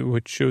finale,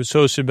 which was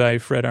hosted by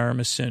Fred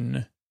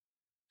Armisen.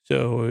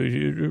 So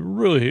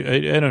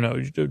really, I don't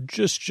know,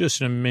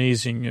 just an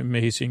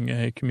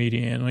amazing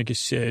comedian. Like I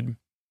said,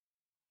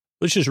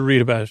 let's just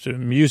read about the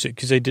music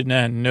because I did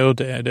not know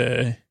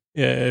that.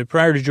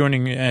 Prior to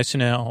joining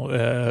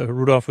SNL,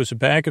 Rudolph was a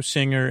backup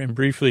singer and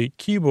briefly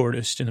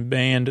keyboardist in the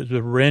band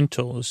The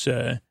Rentals,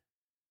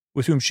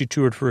 with whom she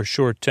toured for a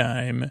short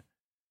time.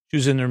 She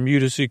was in their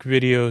music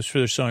videos for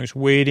their songs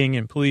Waiting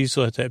and Please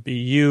Let That Be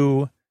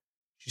You.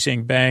 She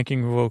sang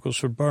backing vocals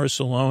for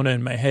Barcelona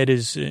and My Head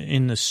Is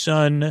in the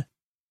Sun.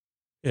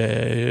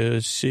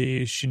 Let's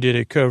see, she did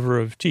a cover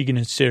of Tegan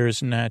and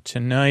Sarah's Not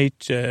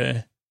Tonight.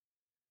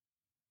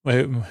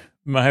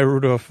 Maya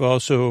Rudolph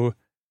also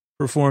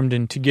performed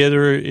in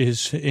Together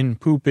Is in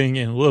Pooping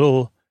and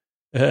Little,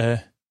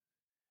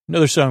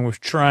 another song with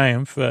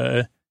Triumph,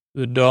 The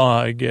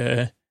Dog,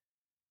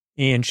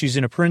 and she's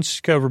in a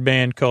Prince cover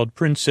band called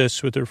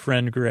Princess with her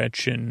friend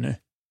Gretchen.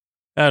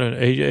 I don't know,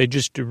 I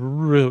just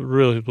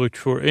really looked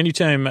for,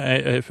 anytime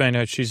I find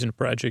out she's in a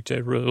project, I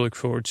really look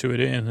forward to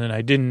it, and then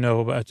I didn't know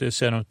about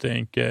this, I don't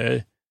think,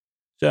 so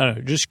I don't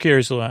know, just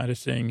carries a lot of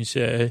things.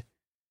 I'm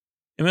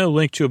going to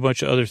link to a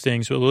bunch of other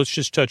things, but let's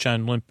just touch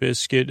on Limp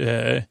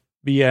Bizkit,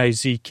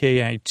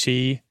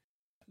 Bizkit.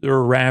 They're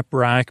a rap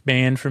rock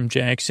band from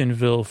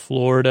Jacksonville,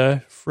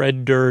 Florida.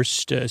 Fred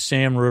Durst,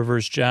 Sam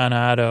Rivers, John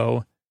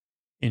Otto,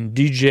 and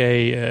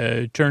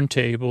DJ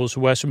turntables,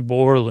 Wes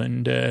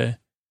Borland.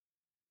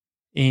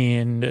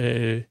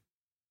 And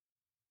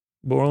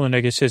Borland, I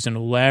guess, has an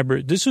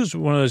elaborate... This was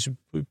one of those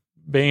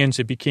bands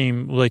that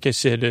became, like I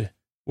said,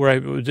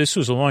 this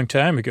was a long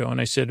time ago,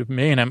 and I said,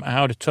 man, I'm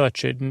out of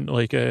touch. I didn't,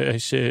 I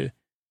said,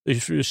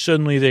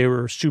 suddenly they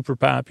were super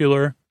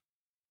popular.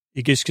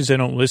 I guess because I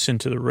don't listen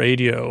to the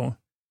radio.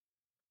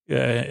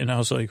 And I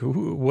was like,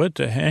 what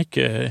the heck?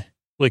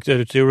 Like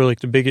that they were like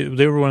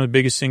they were one of the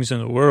biggest things in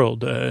the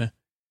world. And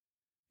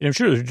I'm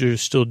sure they're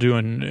still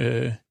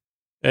doing,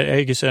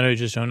 I guess I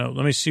just don't know.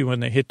 Let me see when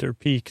they hit their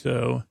peak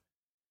though.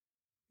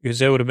 Because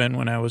that would have been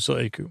when I was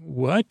like,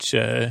 what?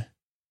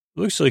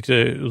 Looks like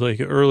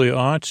the early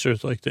aughts or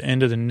like the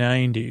end of the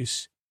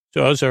 90s.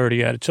 So I was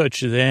already out of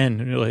touch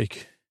then. And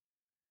like,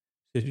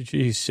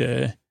 geez,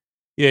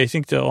 yeah, I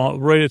think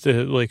right at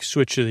the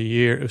switch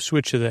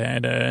of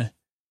that,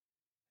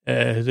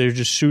 they're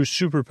just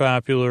super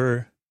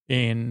popular.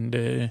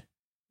 And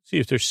see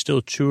if they're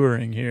still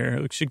touring here.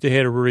 It looks like they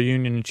had a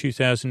reunion in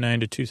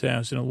 2009 to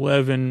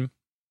 2011.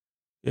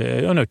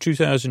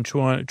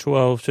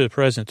 2012 to the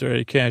present. They're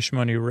at Cash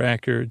Money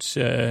Records.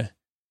 In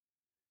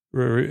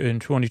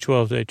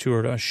 2012, they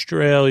toured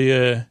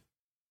Australia.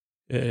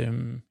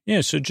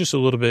 So just a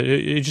little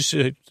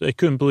bit. I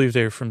couldn't believe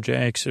they were from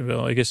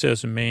Jacksonville. I guess that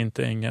was the main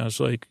thing. I was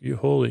like,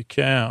 holy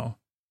cow.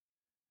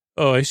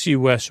 Oh, I see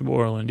Wes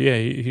Borland. Yeah,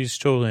 he's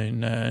totally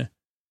in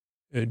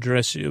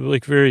dress,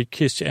 like very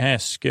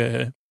Kiss-esque.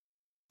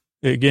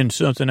 Again,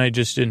 something I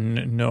just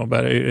didn't know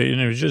about.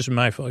 And it was just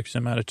my fault because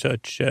I'm out of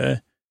touch.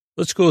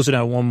 Let's close it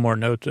out one more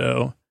note,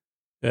 though.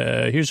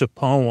 Here's a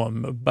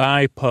poem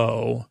by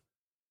Poe.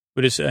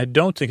 But I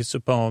don't think it's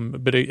a poem,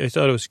 but I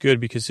thought it was good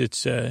because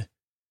it's... the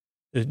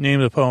name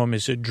of the poem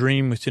is A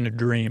Dream Within a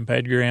Dream by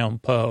Edgar Allan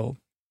Poe.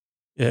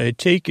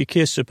 Take a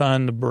kiss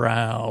upon the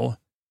brow,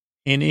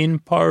 and in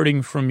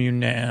parting from you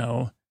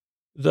now,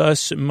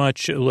 Thus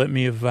much let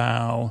me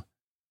avow,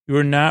 you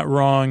are not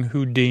wrong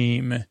who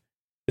deem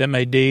that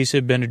my days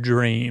have been a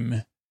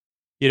dream.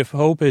 Yet if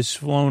hope has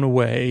flown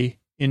away,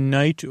 in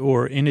night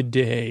or in a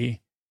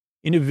day,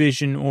 in a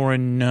vision or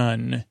in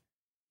none,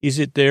 is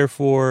it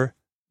therefore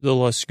the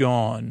less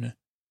gone?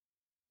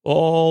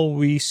 All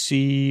we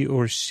see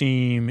or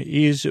seem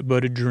is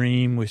but a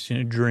dream within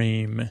a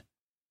dream.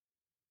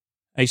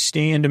 I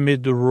stand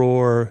amid the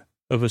roar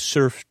of a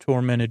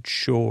surf-tormented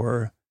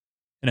shore,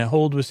 and I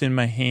hold within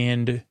my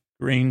hand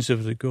grains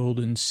of the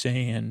golden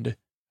sand.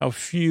 How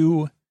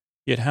few,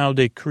 yet how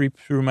they creep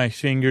through my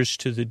fingers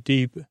to the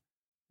deep,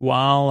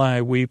 while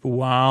I weep,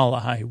 while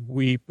I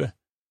weep.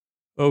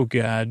 Oh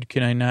God,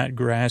 can I not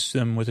grasp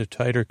them with a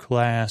tighter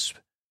clasp?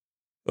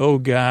 Oh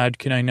God,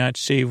 can I not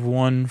save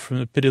one from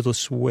the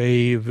pitiless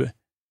wave?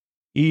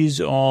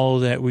 Is all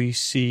that we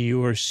see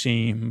or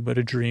seem but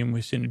a dream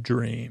within a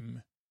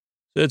dream?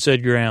 So that's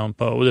Edgar Allan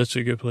Poe. That's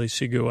a good place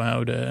to go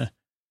out.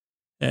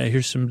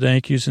 Here's some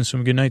thank yous and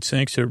some good nights.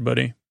 Thanks,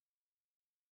 everybody.